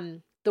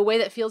 the way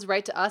that feels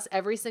right to us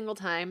every single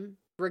time,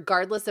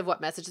 regardless of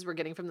what messages we're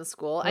getting from the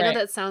school. I know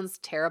that sounds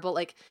terrible,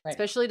 like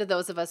especially to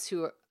those of us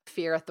who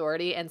fear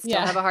authority and still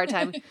have a hard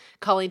time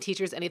calling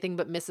teachers anything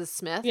but Mrs.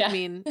 Smith. I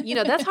mean,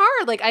 that's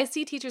hard. Like I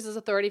see teachers as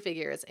authority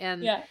figures,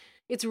 and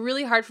it's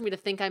really hard for me to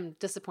think I'm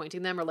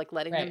disappointing them or like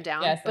letting them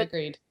down. Yes, but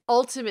agreed.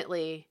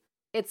 Ultimately,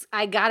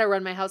 I gotta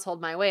run my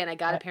household my way, and I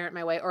gotta parent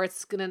my way, or I'm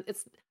just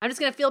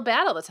gonna feel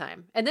bad all the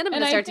time, and then I'm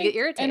gonna start to get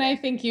irritated. And I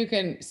think you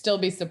can still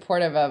be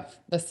supportive of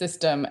the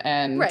system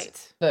and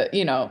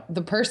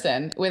the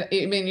person.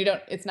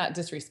 It's not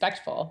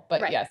disrespectful,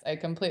 but yes, I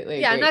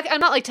completely agree. I'm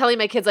not like telling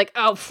my kids like,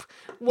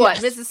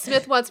 Mrs.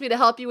 Smith wants me to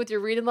help you with your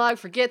reading log.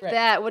 Forget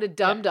that. What a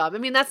dumb. I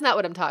mean, that's not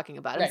what I'm talking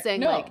about. I'm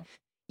saying like.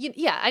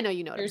 I know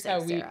you know what I'm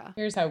saying, Sarah.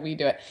 Here's how we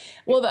do it.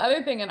 Well, the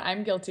other thing, and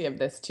I'm guilty of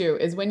this too,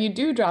 is when you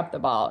do drop the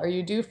ball or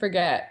you do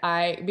forget,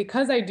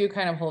 because I do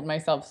kind of hold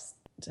myself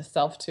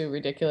to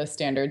ridiculous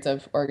standards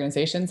of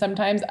organization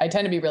sometimes, I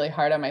tend to be really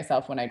hard on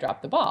myself when I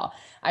drop the ball.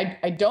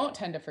 I don't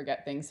tend to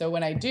forget things. So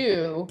when I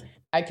do,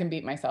 I can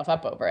beat myself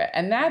up over it.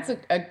 And that's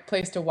a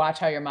place to watch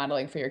how you're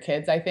modeling for your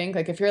kids, I think.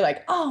 Like if you're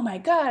like, oh my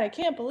God, I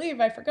can't believe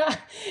I forgot,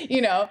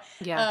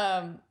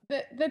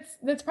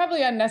 that's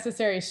probably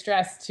unnecessary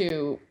stress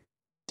to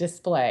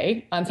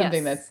display on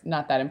something that's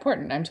not that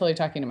important. I'm totally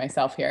talking to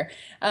myself here.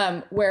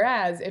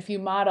 Whereas if you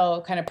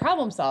model kind of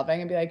problem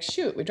solving and be like,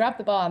 shoot, we dropped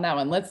the ball on that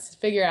one. Let's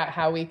figure out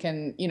how we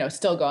can,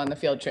 still go on the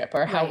field trip,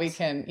 or how we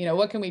can,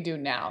 what can we do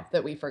now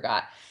that we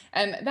forgot?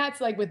 And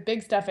that's like with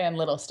big stuff and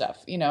little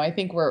stuff. I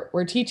think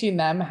we're teaching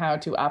them how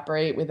to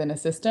operate within a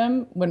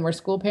system when we're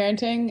school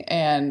parenting,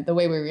 and the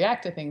way we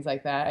react to things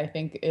like that, I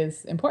think,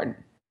 is important.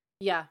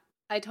 Yeah,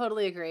 I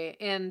totally agree.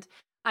 And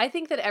I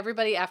think that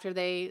everybody, after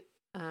they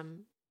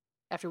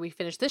after we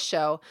finish this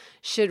show,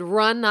 should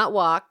run, not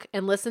walk,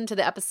 and listen to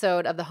the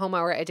episode of the Home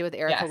Hour I did with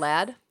Erica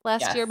Ladd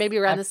last year, maybe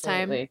around this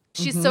time.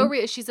 She's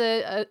she's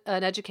an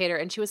educator,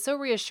 and she was so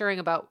reassuring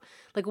about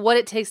like what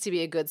it takes to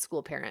be a good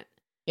school parent.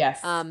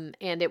 Yes. And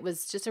it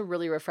was just a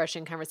really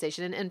refreshing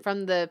conversation. And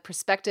from the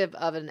perspective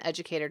of an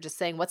educator, just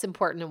saying what's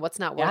important and what's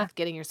not worth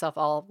getting yourself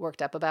all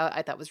worked up about,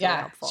 I thought was really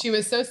helpful. She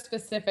was so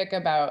specific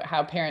about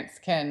how parents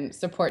can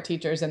support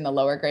teachers in the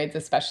lower grades,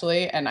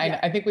 especially. And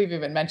I think we've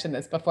even mentioned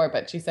this before,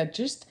 but she said,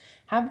 just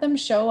have them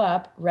show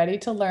up ready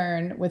to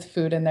learn with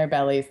food in their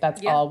bellies.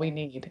 That's all we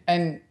need.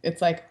 And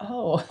it's like,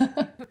 oh,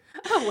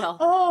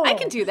 I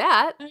can do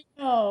that. I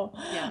know.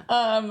 Yeah.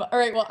 All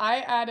right. Well, I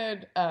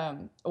added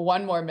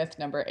one more myth,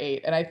 number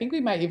 8, and I think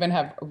we might even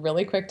have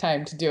really quick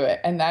time to do it.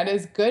 And that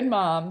is good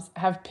moms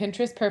have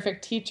Pinterest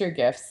perfect teacher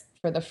gifts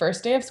for the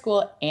first day of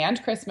school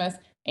and Christmas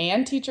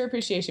and Teacher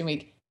Appreciation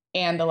Week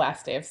and the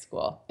last day of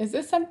school. Is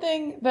this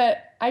something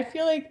that I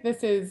feel like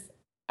this is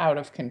out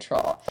of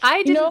control?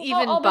 I didn't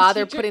even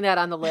bother putting that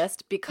on the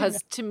list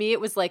because to me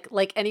it was like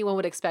anyone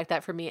would expect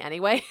that from me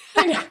anyway.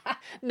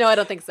 No, I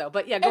don't think so.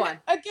 But yeah, go on.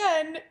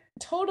 Again,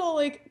 total,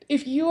 like,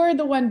 if you are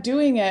the one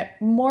doing it,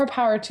 more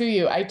power to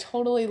you. I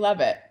totally love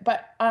it.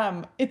 But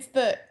it's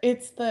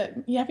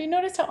the have you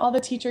noticed how all the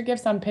teacher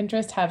gifts on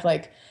Pinterest have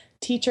like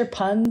teacher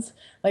puns?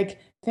 Like,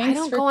 thanks I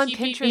don't for go on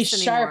keeping Pinterest me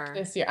sharp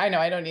anymore. This year. I know,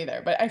 I don't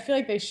either, but I feel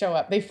like they show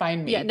up. They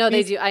find me. Yeah, no,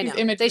 they do. I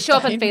know. They show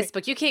up on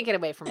Facebook. You can't get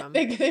away from them.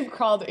 They've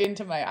crawled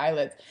into my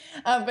eyelids.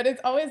 But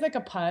it's always like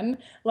a pun,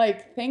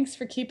 like, thanks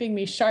for keeping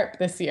me sharp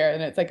this year.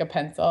 And it's like a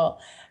pencil.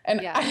 And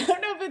I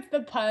don't know if it's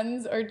the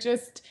puns or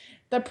just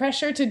the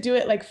pressure to do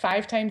it like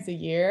 5 times a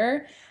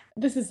year.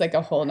 This is like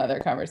a whole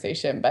nother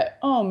conversation, but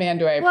oh man,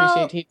 do I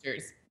appreciate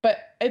teachers. But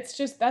it's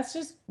just, that's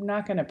just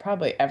not going to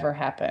probably ever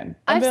happen.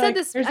 I've said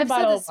this. Here's a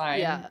bottle of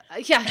wine.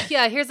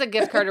 Yeah. Here's a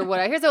gift card or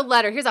whatever. Here's a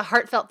letter. Here's a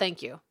heartfelt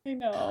thank you. I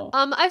know.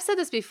 I've said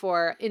this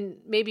before in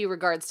maybe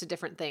regards to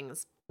different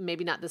things,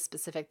 maybe not this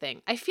specific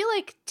thing. I feel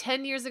like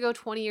 10 years ago,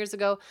 20 years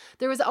ago,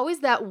 there was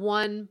always that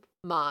one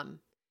mom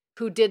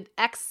who did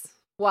X,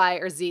 Y,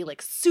 or Z,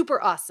 like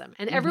super awesome.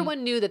 And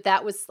everyone knew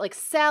that was like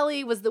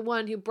Sally was the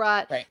one who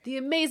brought the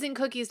amazing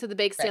cookies to the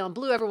bake sale and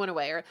blew everyone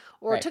away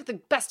or took the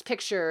best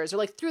pictures or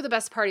like threw the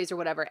best parties or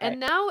whatever. And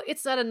now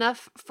it's not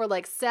enough for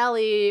like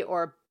Sally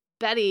or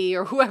Betty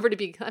or whoever to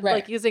be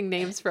like using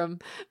names from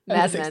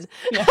Mad Men.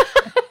 Yeah.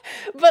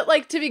 But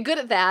like to be good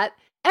at that,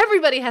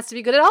 everybody has to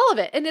be good at all of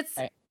it. And it's,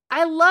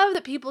 I love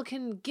that people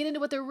can get into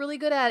what they're really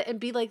good at and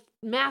be like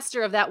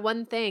master of that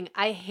one thing.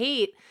 I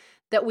hate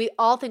that we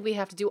all think we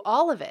have to do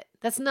all of it.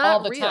 That's not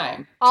all the real.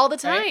 time. All the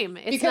time.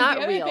 Right? It's because not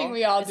the other real. thing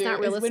we all it's do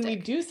not is when we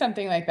do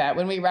something like that,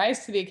 when we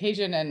rise to the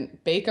occasion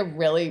and bake a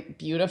really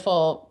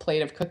beautiful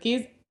plate of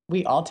cookies,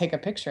 we all take a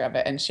picture of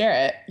it and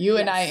share it. You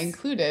and I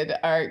included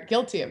are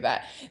guilty of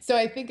that. So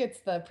I think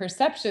it's the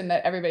perception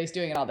that everybody's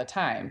doing it all the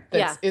time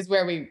that is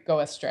where we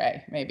go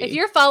astray, maybe. If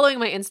you're following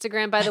my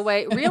Instagram, by the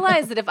way,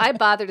 realize that if I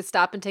bother to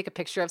stop and take a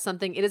picture of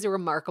something, it is a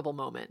remarkable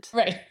moment.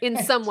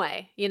 In some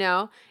way, you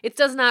know? It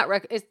does not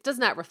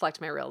reflect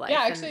my real life.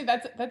 Yeah, actually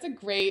that's a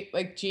great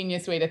like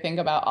genius way to think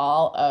about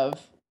all of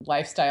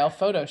lifestyle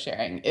photo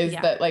sharing is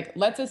that like,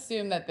 let's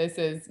assume that this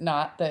is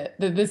not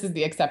this is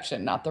the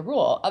exception, not the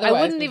rule. Otherwise,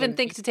 I wouldn't even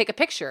think to take a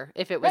picture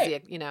if it was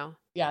you know.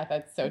 Yeah,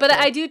 that's so But true.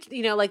 I do,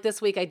 you know, like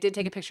this week I did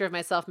take a picture of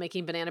myself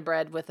making banana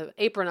bread with an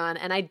apron on,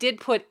 and I did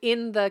put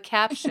in the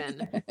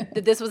caption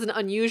that this was an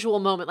unusual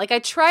moment. Like I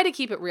try to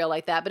keep it real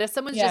like that, but if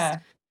someone's just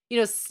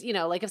you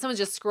know, like if someone's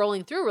just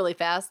scrolling through really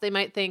fast, they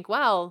might think,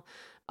 wow,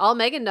 all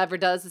Megan ever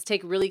does is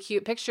take really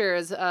cute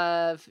pictures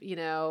of, you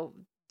know,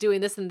 doing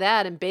this and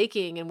that and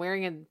baking and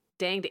wearing a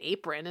danged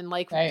apron and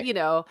like, you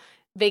know,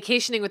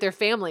 vacationing with their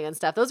family and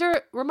stuff. Those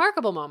are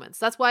remarkable moments.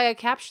 That's why I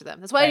capture them.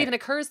 That's why it even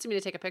occurs to me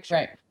to take a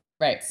picture.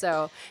 Right.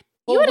 So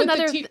well, you had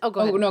another,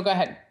 go ahead. Oh, no, go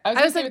ahead.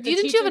 I was like,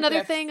 didn't you have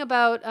another thing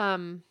about,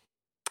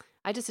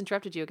 I just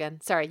interrupted you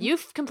again. Sorry. You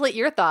complete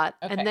your thought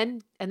and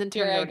then turn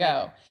Here it I over.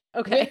 go.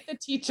 Okay. With the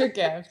teacher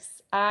gifts,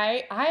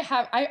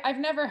 I've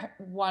never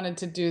wanted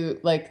to do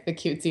like the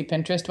cutesy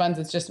Pinterest ones.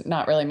 It's just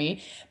not really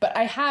me, but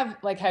I have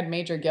like had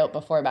major guilt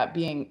before about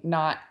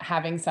not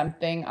having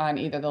something on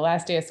either the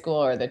last day of school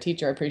or the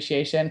teacher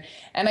appreciation.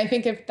 And I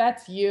think if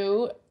that's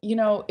you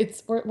know,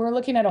 we're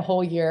looking at a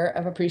whole year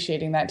of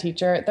appreciating that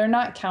teacher. They're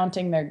not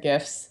counting their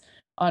gifts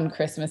on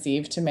Christmas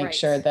Eve to make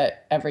sure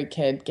that every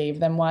kid gave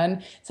them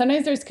one.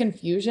 Sometimes there's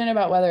confusion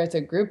about whether it's a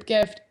group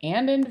gift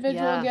and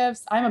individual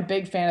gifts. I'm a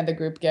big fan of the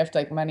group gift,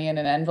 like money in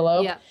an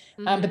envelope. Yeah.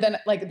 But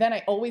then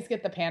I always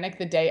get the panic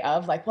the day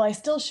of like, well, I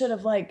still should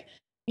have like,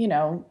 you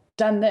know,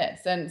 done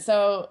this. And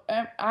so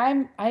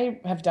I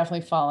have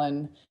definitely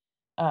fallen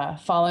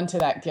to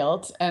that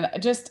guilt. And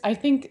I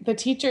think the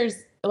teachers,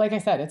 like I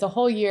said, it's a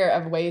whole year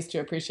of ways to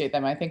appreciate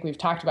them. I think we've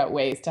talked about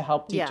ways to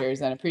help teachers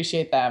and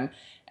appreciate them.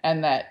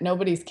 and that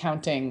nobody's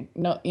counting.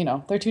 No,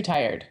 they're too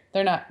tired.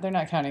 They're not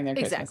counting their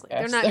Christmas gifts.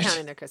 They're not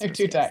counting their Christmas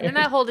too gifts. tired. They're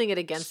not holding it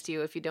against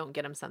you if you don't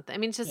get them something. I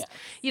mean, just,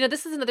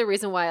 this is another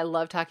reason why I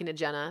love talking to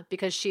Jenna,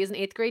 because she is an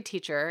 8th grade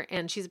teacher,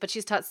 and she's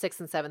taught 6th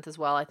and 7th as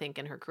well, I think,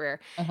 in her career.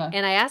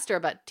 And I asked her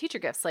about teacher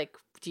gifts. Like,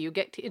 do you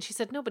get, and she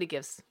said, nobody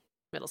gives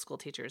middle school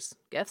teachers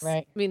gifts.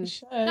 Right. I mean,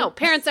 no,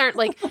 parents aren't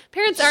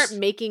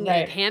making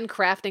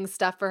handcrafting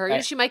stuff for her.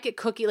 Right. She might get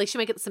she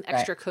might get some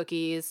extra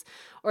cookies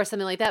or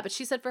something like that. But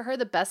she said for her,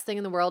 the best thing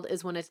in the world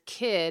is when a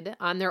kid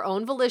on their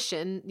own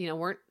volition,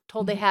 weren't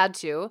told they had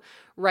to,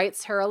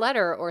 writes her a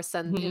letter or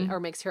or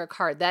makes her a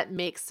card. That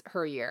makes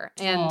her year.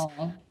 And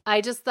I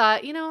just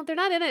thought, they're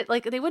not in it.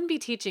 Like, they wouldn't be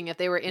teaching if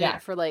they were in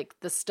it for like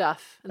the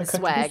stuff and the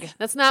swag.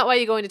 That's not why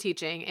you go into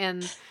teaching.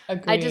 And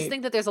I just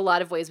think that there's a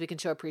lot of ways we can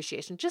show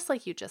appreciation, just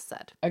like you just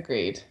said.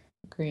 Agreed.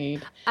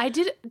 I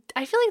feel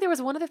like there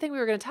was one other thing we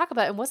were going to talk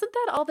about. And wasn't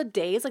that all the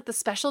days, like the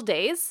special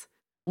days?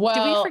 Well,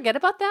 did we forget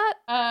about that?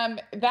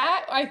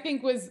 That I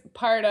think was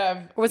part of,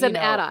 or was it an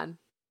add-on?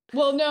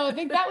 Well, no, I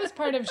think that was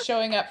part of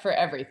showing up for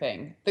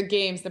everything. The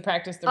games, the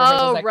practice, the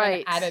rehearsals. I kind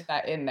of added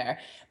that in there.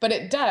 But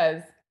it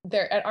does.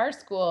 At our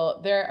school,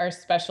 there are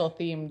special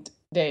themed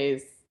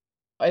days,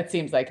 it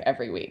seems like,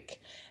 every week.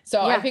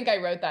 So I think I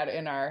wrote that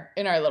in our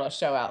little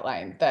show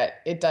outline,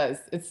 that it does.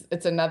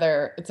 It's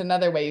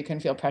another way you can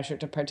feel pressure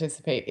to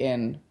participate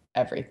in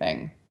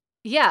everything.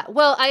 Yeah,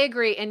 well, I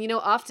agree. And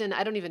often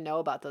I don't even know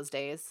about those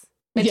days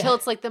until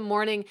it's like the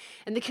morning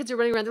and the kids are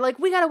running around. They're like,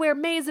 we got to wear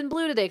maize and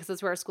blue today because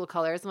that's our school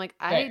colors. I'm like,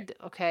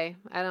 okay.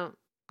 I'm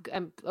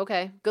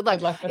okay. Good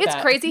luck. It's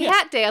that. Crazy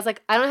hat day. I was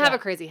like, I don't have a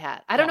crazy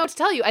hat. I don't know what to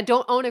tell you. I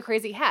don't own a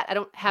crazy hat. I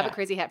don't have a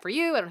crazy hat for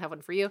you. I don't have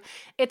one for you.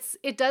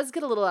 It does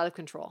get a little out of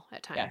control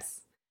at times.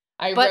 Yes.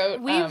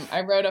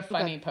 I wrote a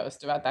funny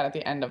post about that at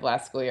the end of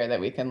last school year that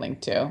we can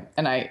link to.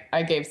 And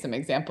I gave some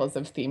examples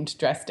of themed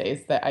dress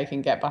days that I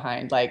can get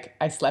behind. Like,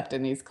 I slept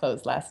in these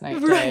clothes last night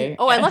day.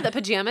 Oh, I love that.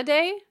 Pajama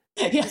day?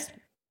 Yes.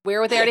 Wear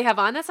what they already have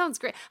on. That sounds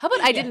great. How about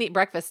I didn't eat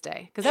breakfast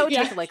day? Because that would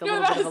take like a little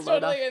bit of a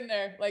load off. Totally in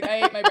there. Like,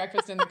 I ate my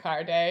breakfast in the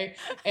car day,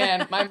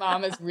 and my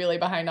mom is really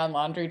behind on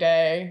laundry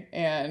day,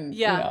 and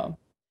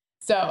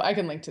so I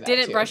can link to that.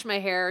 Didn't brush my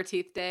hair or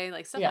teeth day,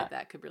 like stuff like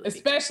that could really.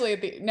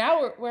 Especially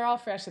now we're all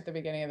fresh at the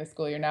beginning of the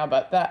school year now,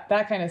 but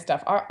that kind of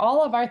stuff.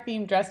 All of our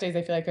themed dress days,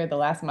 I feel like, are the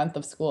last month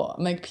of school.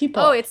 I'm like,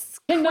 people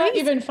cannot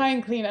even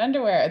find clean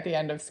underwear at the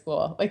end of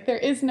school. Like, there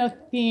is no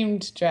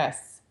themed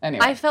dress.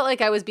 Anyway. I felt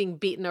like I was being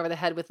beaten over the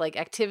head with like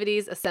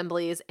activities,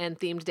 assemblies, and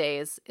themed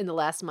days in the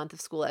last month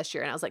of school last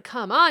year. And I was like,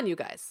 come on, you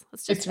guys.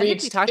 I think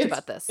we talked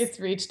about this. It's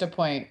reached a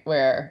point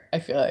where I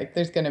feel like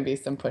there's going to be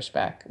some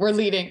pushback. We're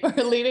leading the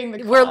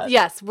cause.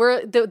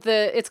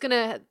 It's going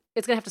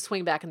to have to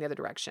swing back in the other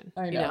direction,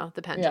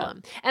 the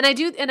pendulum. Yeah.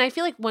 And I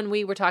feel like when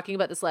we were talking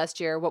about this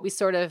last year, what we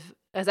sort of,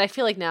 as I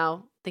feel like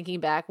now thinking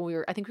back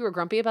I think we were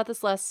grumpy about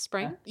this last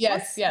spring.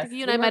 Yes.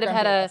 You and I might have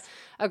had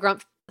a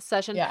grump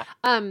session. Yeah.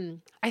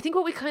 I think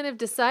what we kind of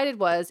decided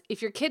was,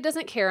 if your kid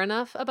doesn't care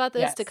enough about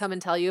this to come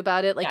and tell you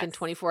about it, like in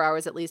 24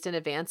 hours at least in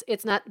advance,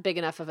 it's not big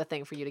enough of a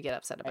thing for you to get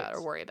upset about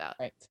or worry about.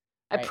 Right.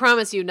 I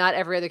promise you, not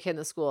every other kid in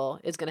the school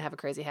is going to have a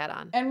crazy hat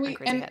on.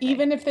 And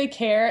even if they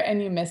care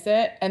and you miss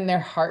it and they're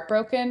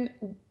heartbroken,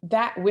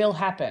 that will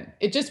happen.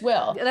 It just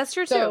will. Yeah, that's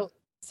true too.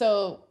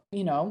 So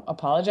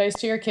apologize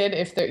to your kid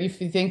if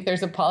you think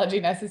there's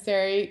apology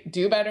necessary.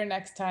 Do better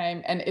next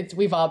time. And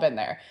we've all been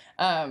there.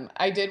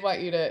 I did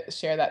want you to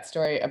share that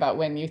story about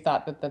when you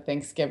thought that the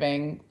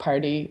Thanksgiving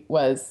party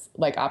was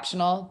like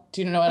optional.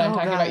 Do you know what I'm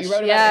talking about? You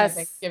wrote about it in a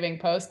Thanksgiving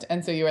post,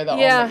 and so you were the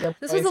only. Yeah,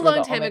 this was a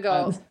long time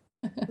ago.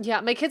 Yeah,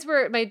 my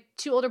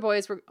two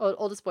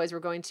oldest boys were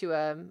going to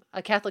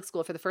a Catholic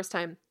school for the first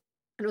time.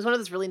 And it was one of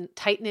those really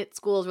tight-knit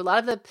schools where a lot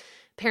of the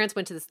parents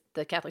went to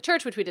the Catholic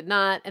church, which we did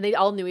not, and they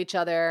all knew each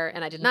other,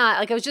 and I did not.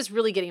 Like, I was just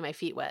really getting my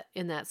feet wet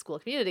in that school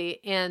community.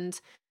 And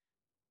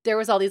there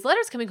was all these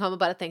letters coming home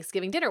about a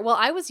Thanksgiving dinner. Well,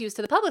 I was used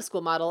to the public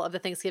school model of the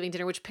Thanksgiving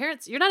dinner, which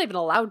parents, you're not even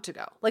allowed to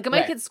go. Like, in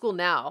my kids' school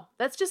now,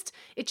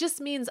 it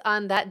just means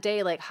on that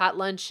day, like, hot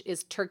lunch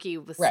is turkey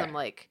with some,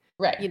 like,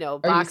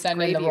 boxed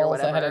gravy the rolls or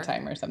whatever ahead of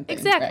time or something.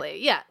 Exactly. Right.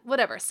 Yeah.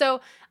 Whatever.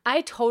 So I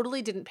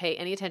totally didn't pay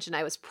any attention.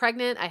 I was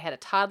pregnant. I had a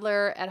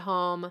toddler at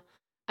home.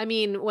 I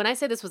mean, when I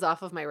say this was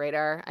off of my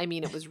radar, I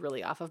mean, it was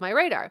really off of my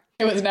radar.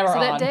 It was never on.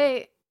 That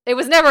day, it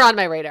was never on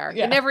my radar.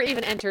 Yeah. It never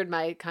even entered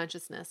my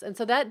consciousness. And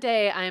so that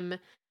day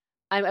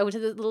I went to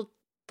the little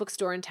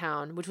bookstore in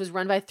town, which was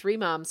run by 3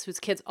 moms whose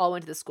kids all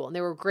went to the school, and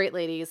they were great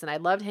ladies. And I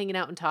loved hanging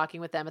out and talking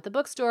with them at the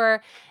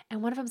bookstore.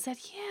 And one of them said,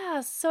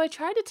 yeah, so I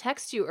tried to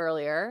text you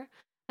earlier.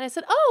 And I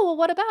said, oh, well,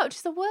 what about? She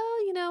said, well,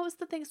 it was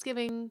the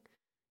Thanksgiving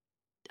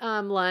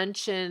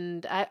lunch.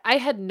 And I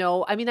had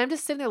I'm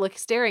just sitting there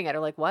staring at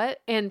her like,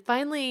 what? And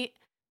finally,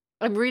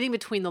 I'm reading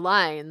between the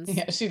lines.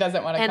 Yeah, she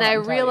doesn't want to come. And I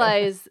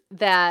realized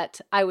that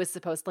I was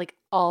supposed, like,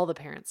 all the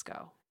parents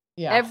go.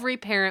 Yeah. Every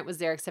parent was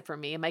there except for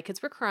me. And my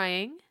kids were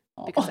crying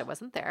because I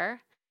wasn't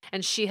there.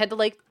 And she had to,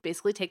 like,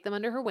 basically take them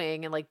under her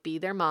wing and, like, be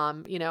their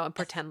mom, and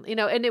pretend,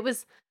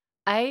 and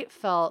I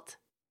felt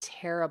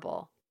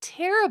terrible.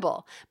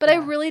 But I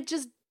really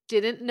just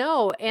didn't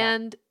know.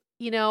 And,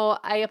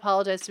 I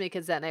apologized to my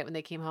kids that night when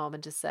they came home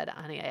and just said,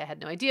 honey, I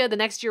had no idea. The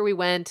next year we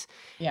went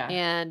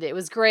and it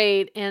was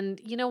great. And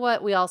you know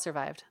what? We all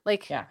survived.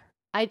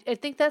 I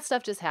think that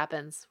stuff just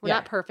happens. We're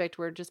not perfect.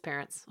 We're just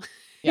parents.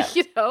 Yeah.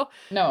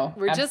 No,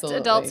 we're just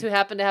adults who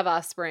happen to have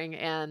offspring,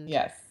 and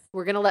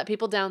we're going to let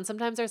people down,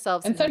 sometimes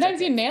ourselves. And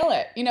sometimes you nail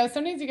it.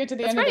 Sometimes you get to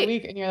the end of the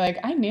week and you're like,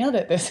 I nailed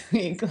it this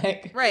week.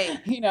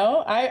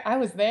 I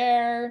was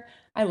there.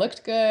 I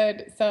looked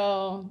good.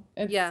 So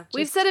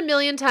we've said a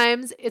million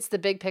times, it's the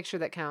big picture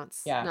that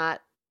counts. Yeah.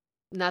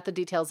 Not the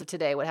details of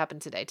today, what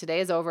happened today.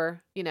 Today is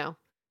over,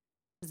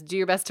 Just do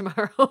your best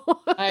tomorrow.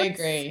 I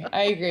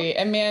agree.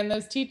 And man,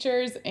 those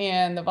teachers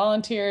and the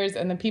volunteers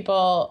and the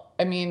people,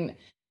 I mean,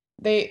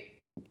 I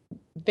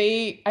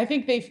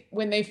think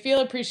when they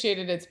feel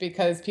appreciated, it's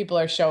because people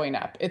are showing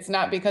up. It's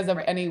not because of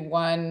any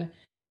one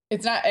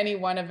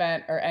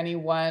event or any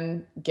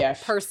one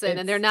gift person.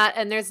 And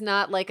there's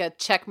not like a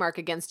check mark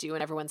against you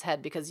in everyone's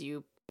head because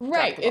you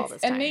right.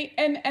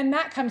 And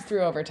that comes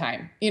through over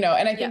time, and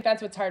I think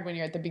that's what's hard when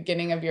you're at the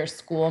beginning of your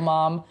school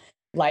mom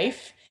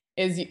life.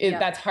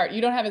 That's hard.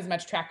 You don't have as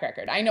much track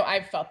record. I know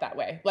I've felt that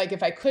way. Like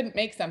if I couldn't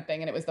make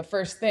something and it was the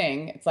first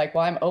thing, it's like,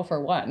 well, I'm 0 for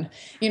 1,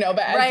 but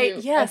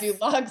as you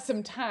log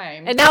some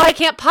time. And now I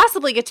can't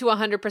possibly get to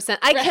 100%.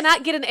 I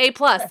cannot get an A+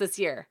 this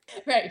year.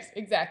 Right.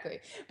 Exactly.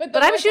 But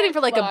I'm shooting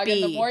for like a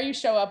B. The more you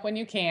show up when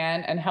you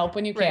can and help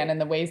when you can in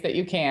the ways that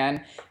you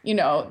can,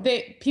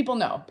 people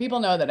know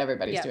that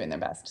everybody's doing their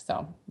best.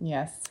 So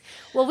yes.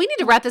 Well, we need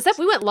to wrap this up.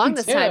 We went long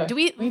this time.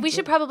 We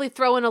should probably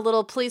throw in a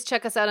little, please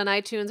check us out on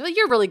iTunes. Well,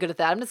 you're really good at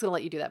that. I'm just going to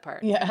let you do that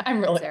part. Yeah,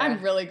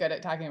 I'm really good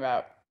at talking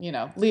about,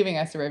 leaving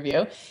us a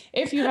review.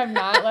 If you have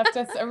not left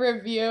us a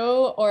review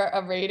or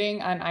a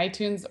rating on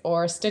iTunes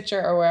or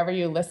Stitcher or wherever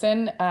you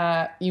listen,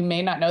 you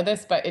may not know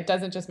this, but it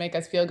doesn't just make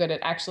us feel good.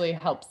 It actually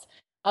helps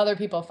other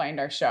people find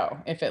our show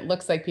if it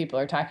looks like people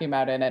are talking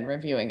about it and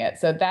reviewing it.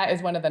 So that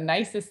is one of the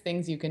nicest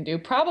things you can do.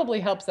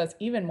 Probably helps us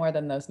even more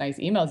than those nice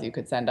emails you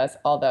could send us,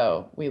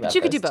 although we love those.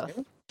 You could do both.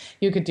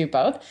 You could do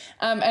both.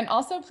 And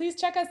also please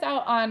check us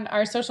out on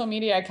our social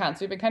media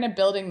accounts. We've been kind of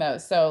building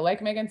those. So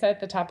like Megan said at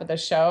the top of the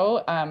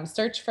show,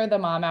 search for The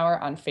Mom Hour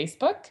on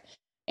Facebook.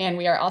 And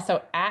we are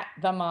also at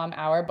The Mom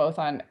Hour, both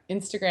on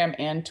Instagram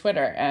and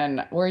Twitter.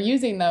 And we're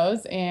using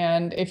those.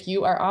 And if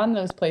you are on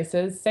those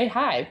places, say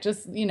hi.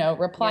 Just,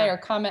 reply or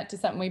comment to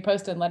something we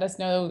posted and let us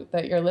know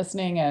that you're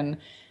listening. And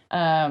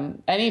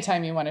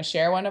anytime you want to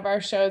share one of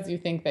our shows, you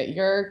think that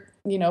your,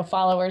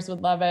 followers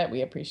would love it.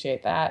 We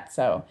appreciate that.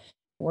 So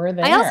we're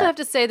there. I also have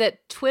to say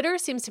that Twitter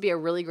seems to be a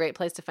really great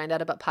place to find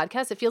out about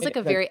podcasts. It feels like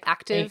a very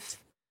active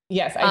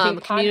I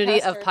think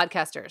community of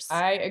podcasters.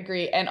 I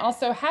agree. And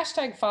also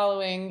hashtag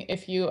following,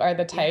 if you are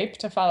the type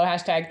to follow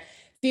hashtag,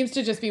 seems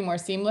to just be more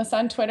seamless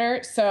on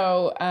Twitter.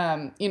 So,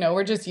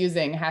 we're just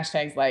using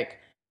hashtags like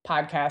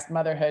podcast,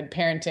 motherhood,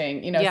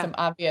 parenting, some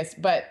obvious,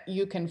 but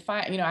you can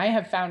find, I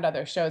have found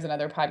other shows and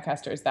other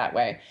podcasters that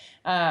way.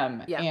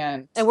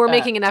 And we're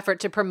making an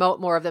effort to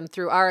promote more of them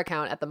through our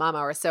account at The Mom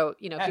Hour. So,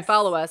 if you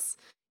follow us,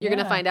 you're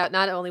going to find out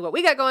not only what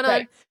we got going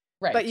on,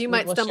 but you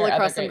might stumble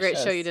across some great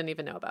show you didn't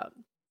even know about.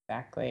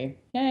 Exactly.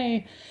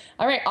 Yay.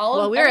 All right.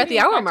 We're at the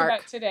hour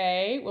mark.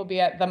 Today we'll be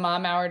at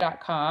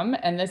themomhour.com,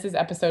 and this is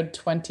episode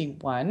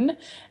 21.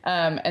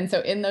 And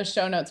so in those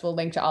show notes, we'll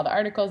link to all the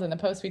articles and the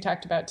posts we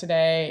talked about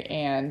today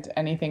and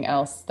anything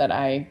else that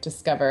I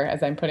discover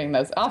as I'm putting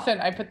those.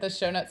 Often I put the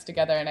show notes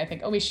together and I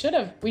think, we should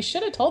have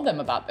told them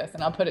about this,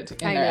 and I'll put it in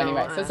there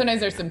anyway. So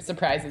sometimes there's some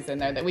surprises in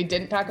there that we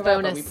didn't talk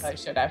about, but we probably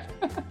should have.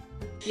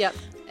 Yep,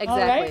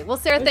 exactly. Right. Well,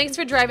 Sarah, thanks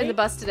for driving the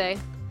bus today.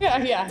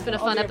 Yeah. It's been a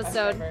fun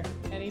episode.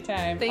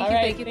 Anytime.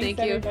 Thank you.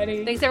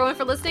 Everybody. Thanks everyone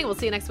for listening. We'll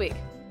see you next week.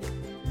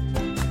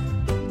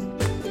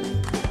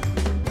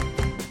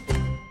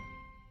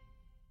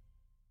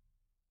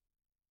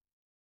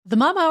 The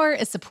Mom Hour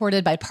is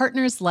supported by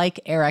partners like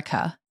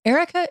Erica.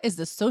 Erica is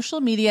the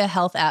social media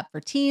health app for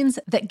teens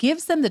that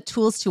gives them the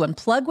tools to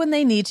unplug when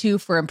they need to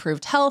for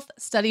improved health,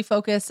 study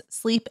focus,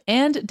 sleep,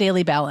 and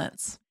daily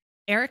balance.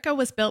 Erica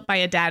was built by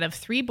a dad of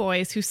 3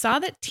 boys who saw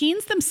that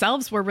teens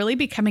themselves were really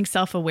becoming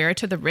self-aware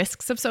to the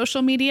risks of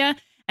social media,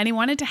 and he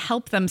wanted to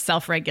help them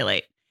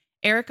self-regulate.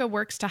 Erica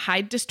works to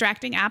hide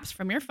distracting apps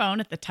from your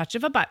phone at the touch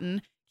of a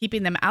button,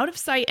 keeping them out of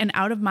sight and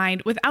out of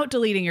mind without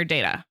deleting your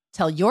data.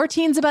 Tell your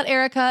teens about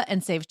Erica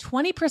and save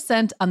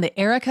 20% on the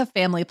Erica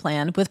family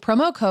plan with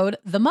promo code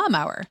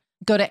TheMomHour.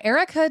 Go to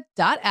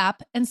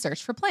erica.app and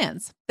search for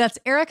plans. That's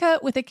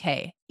Erica with a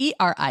K,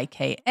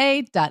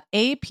 ERIKA.app,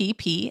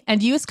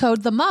 and use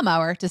code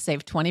TheMomHour to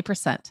save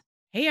 20%.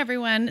 Hey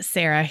everyone,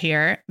 Sarah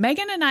here.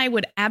 Megan and I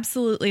would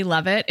absolutely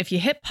love it if you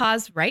hit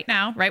pause right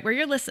now, right where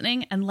you're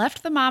listening, and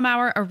left the Mom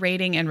Hour a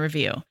rating and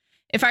review.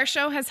 If our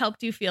show has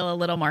helped you feel a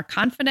little more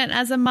confident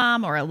as a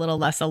mom or a little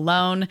less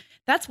alone,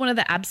 that's one of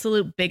the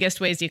absolute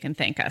biggest ways you can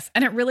thank us.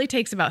 And it really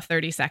takes about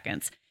 30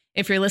 seconds.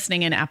 If you're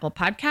listening in Apple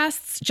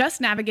Podcasts, just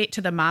navigate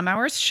to the Mom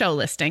Hour's show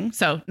listing.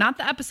 So not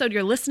the episode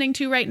you're listening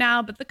to right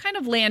now, but the kind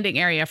of landing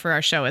area for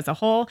our show as a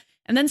whole,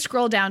 and then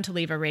scroll down to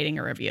leave a rating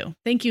or review.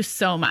 Thank you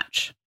so much.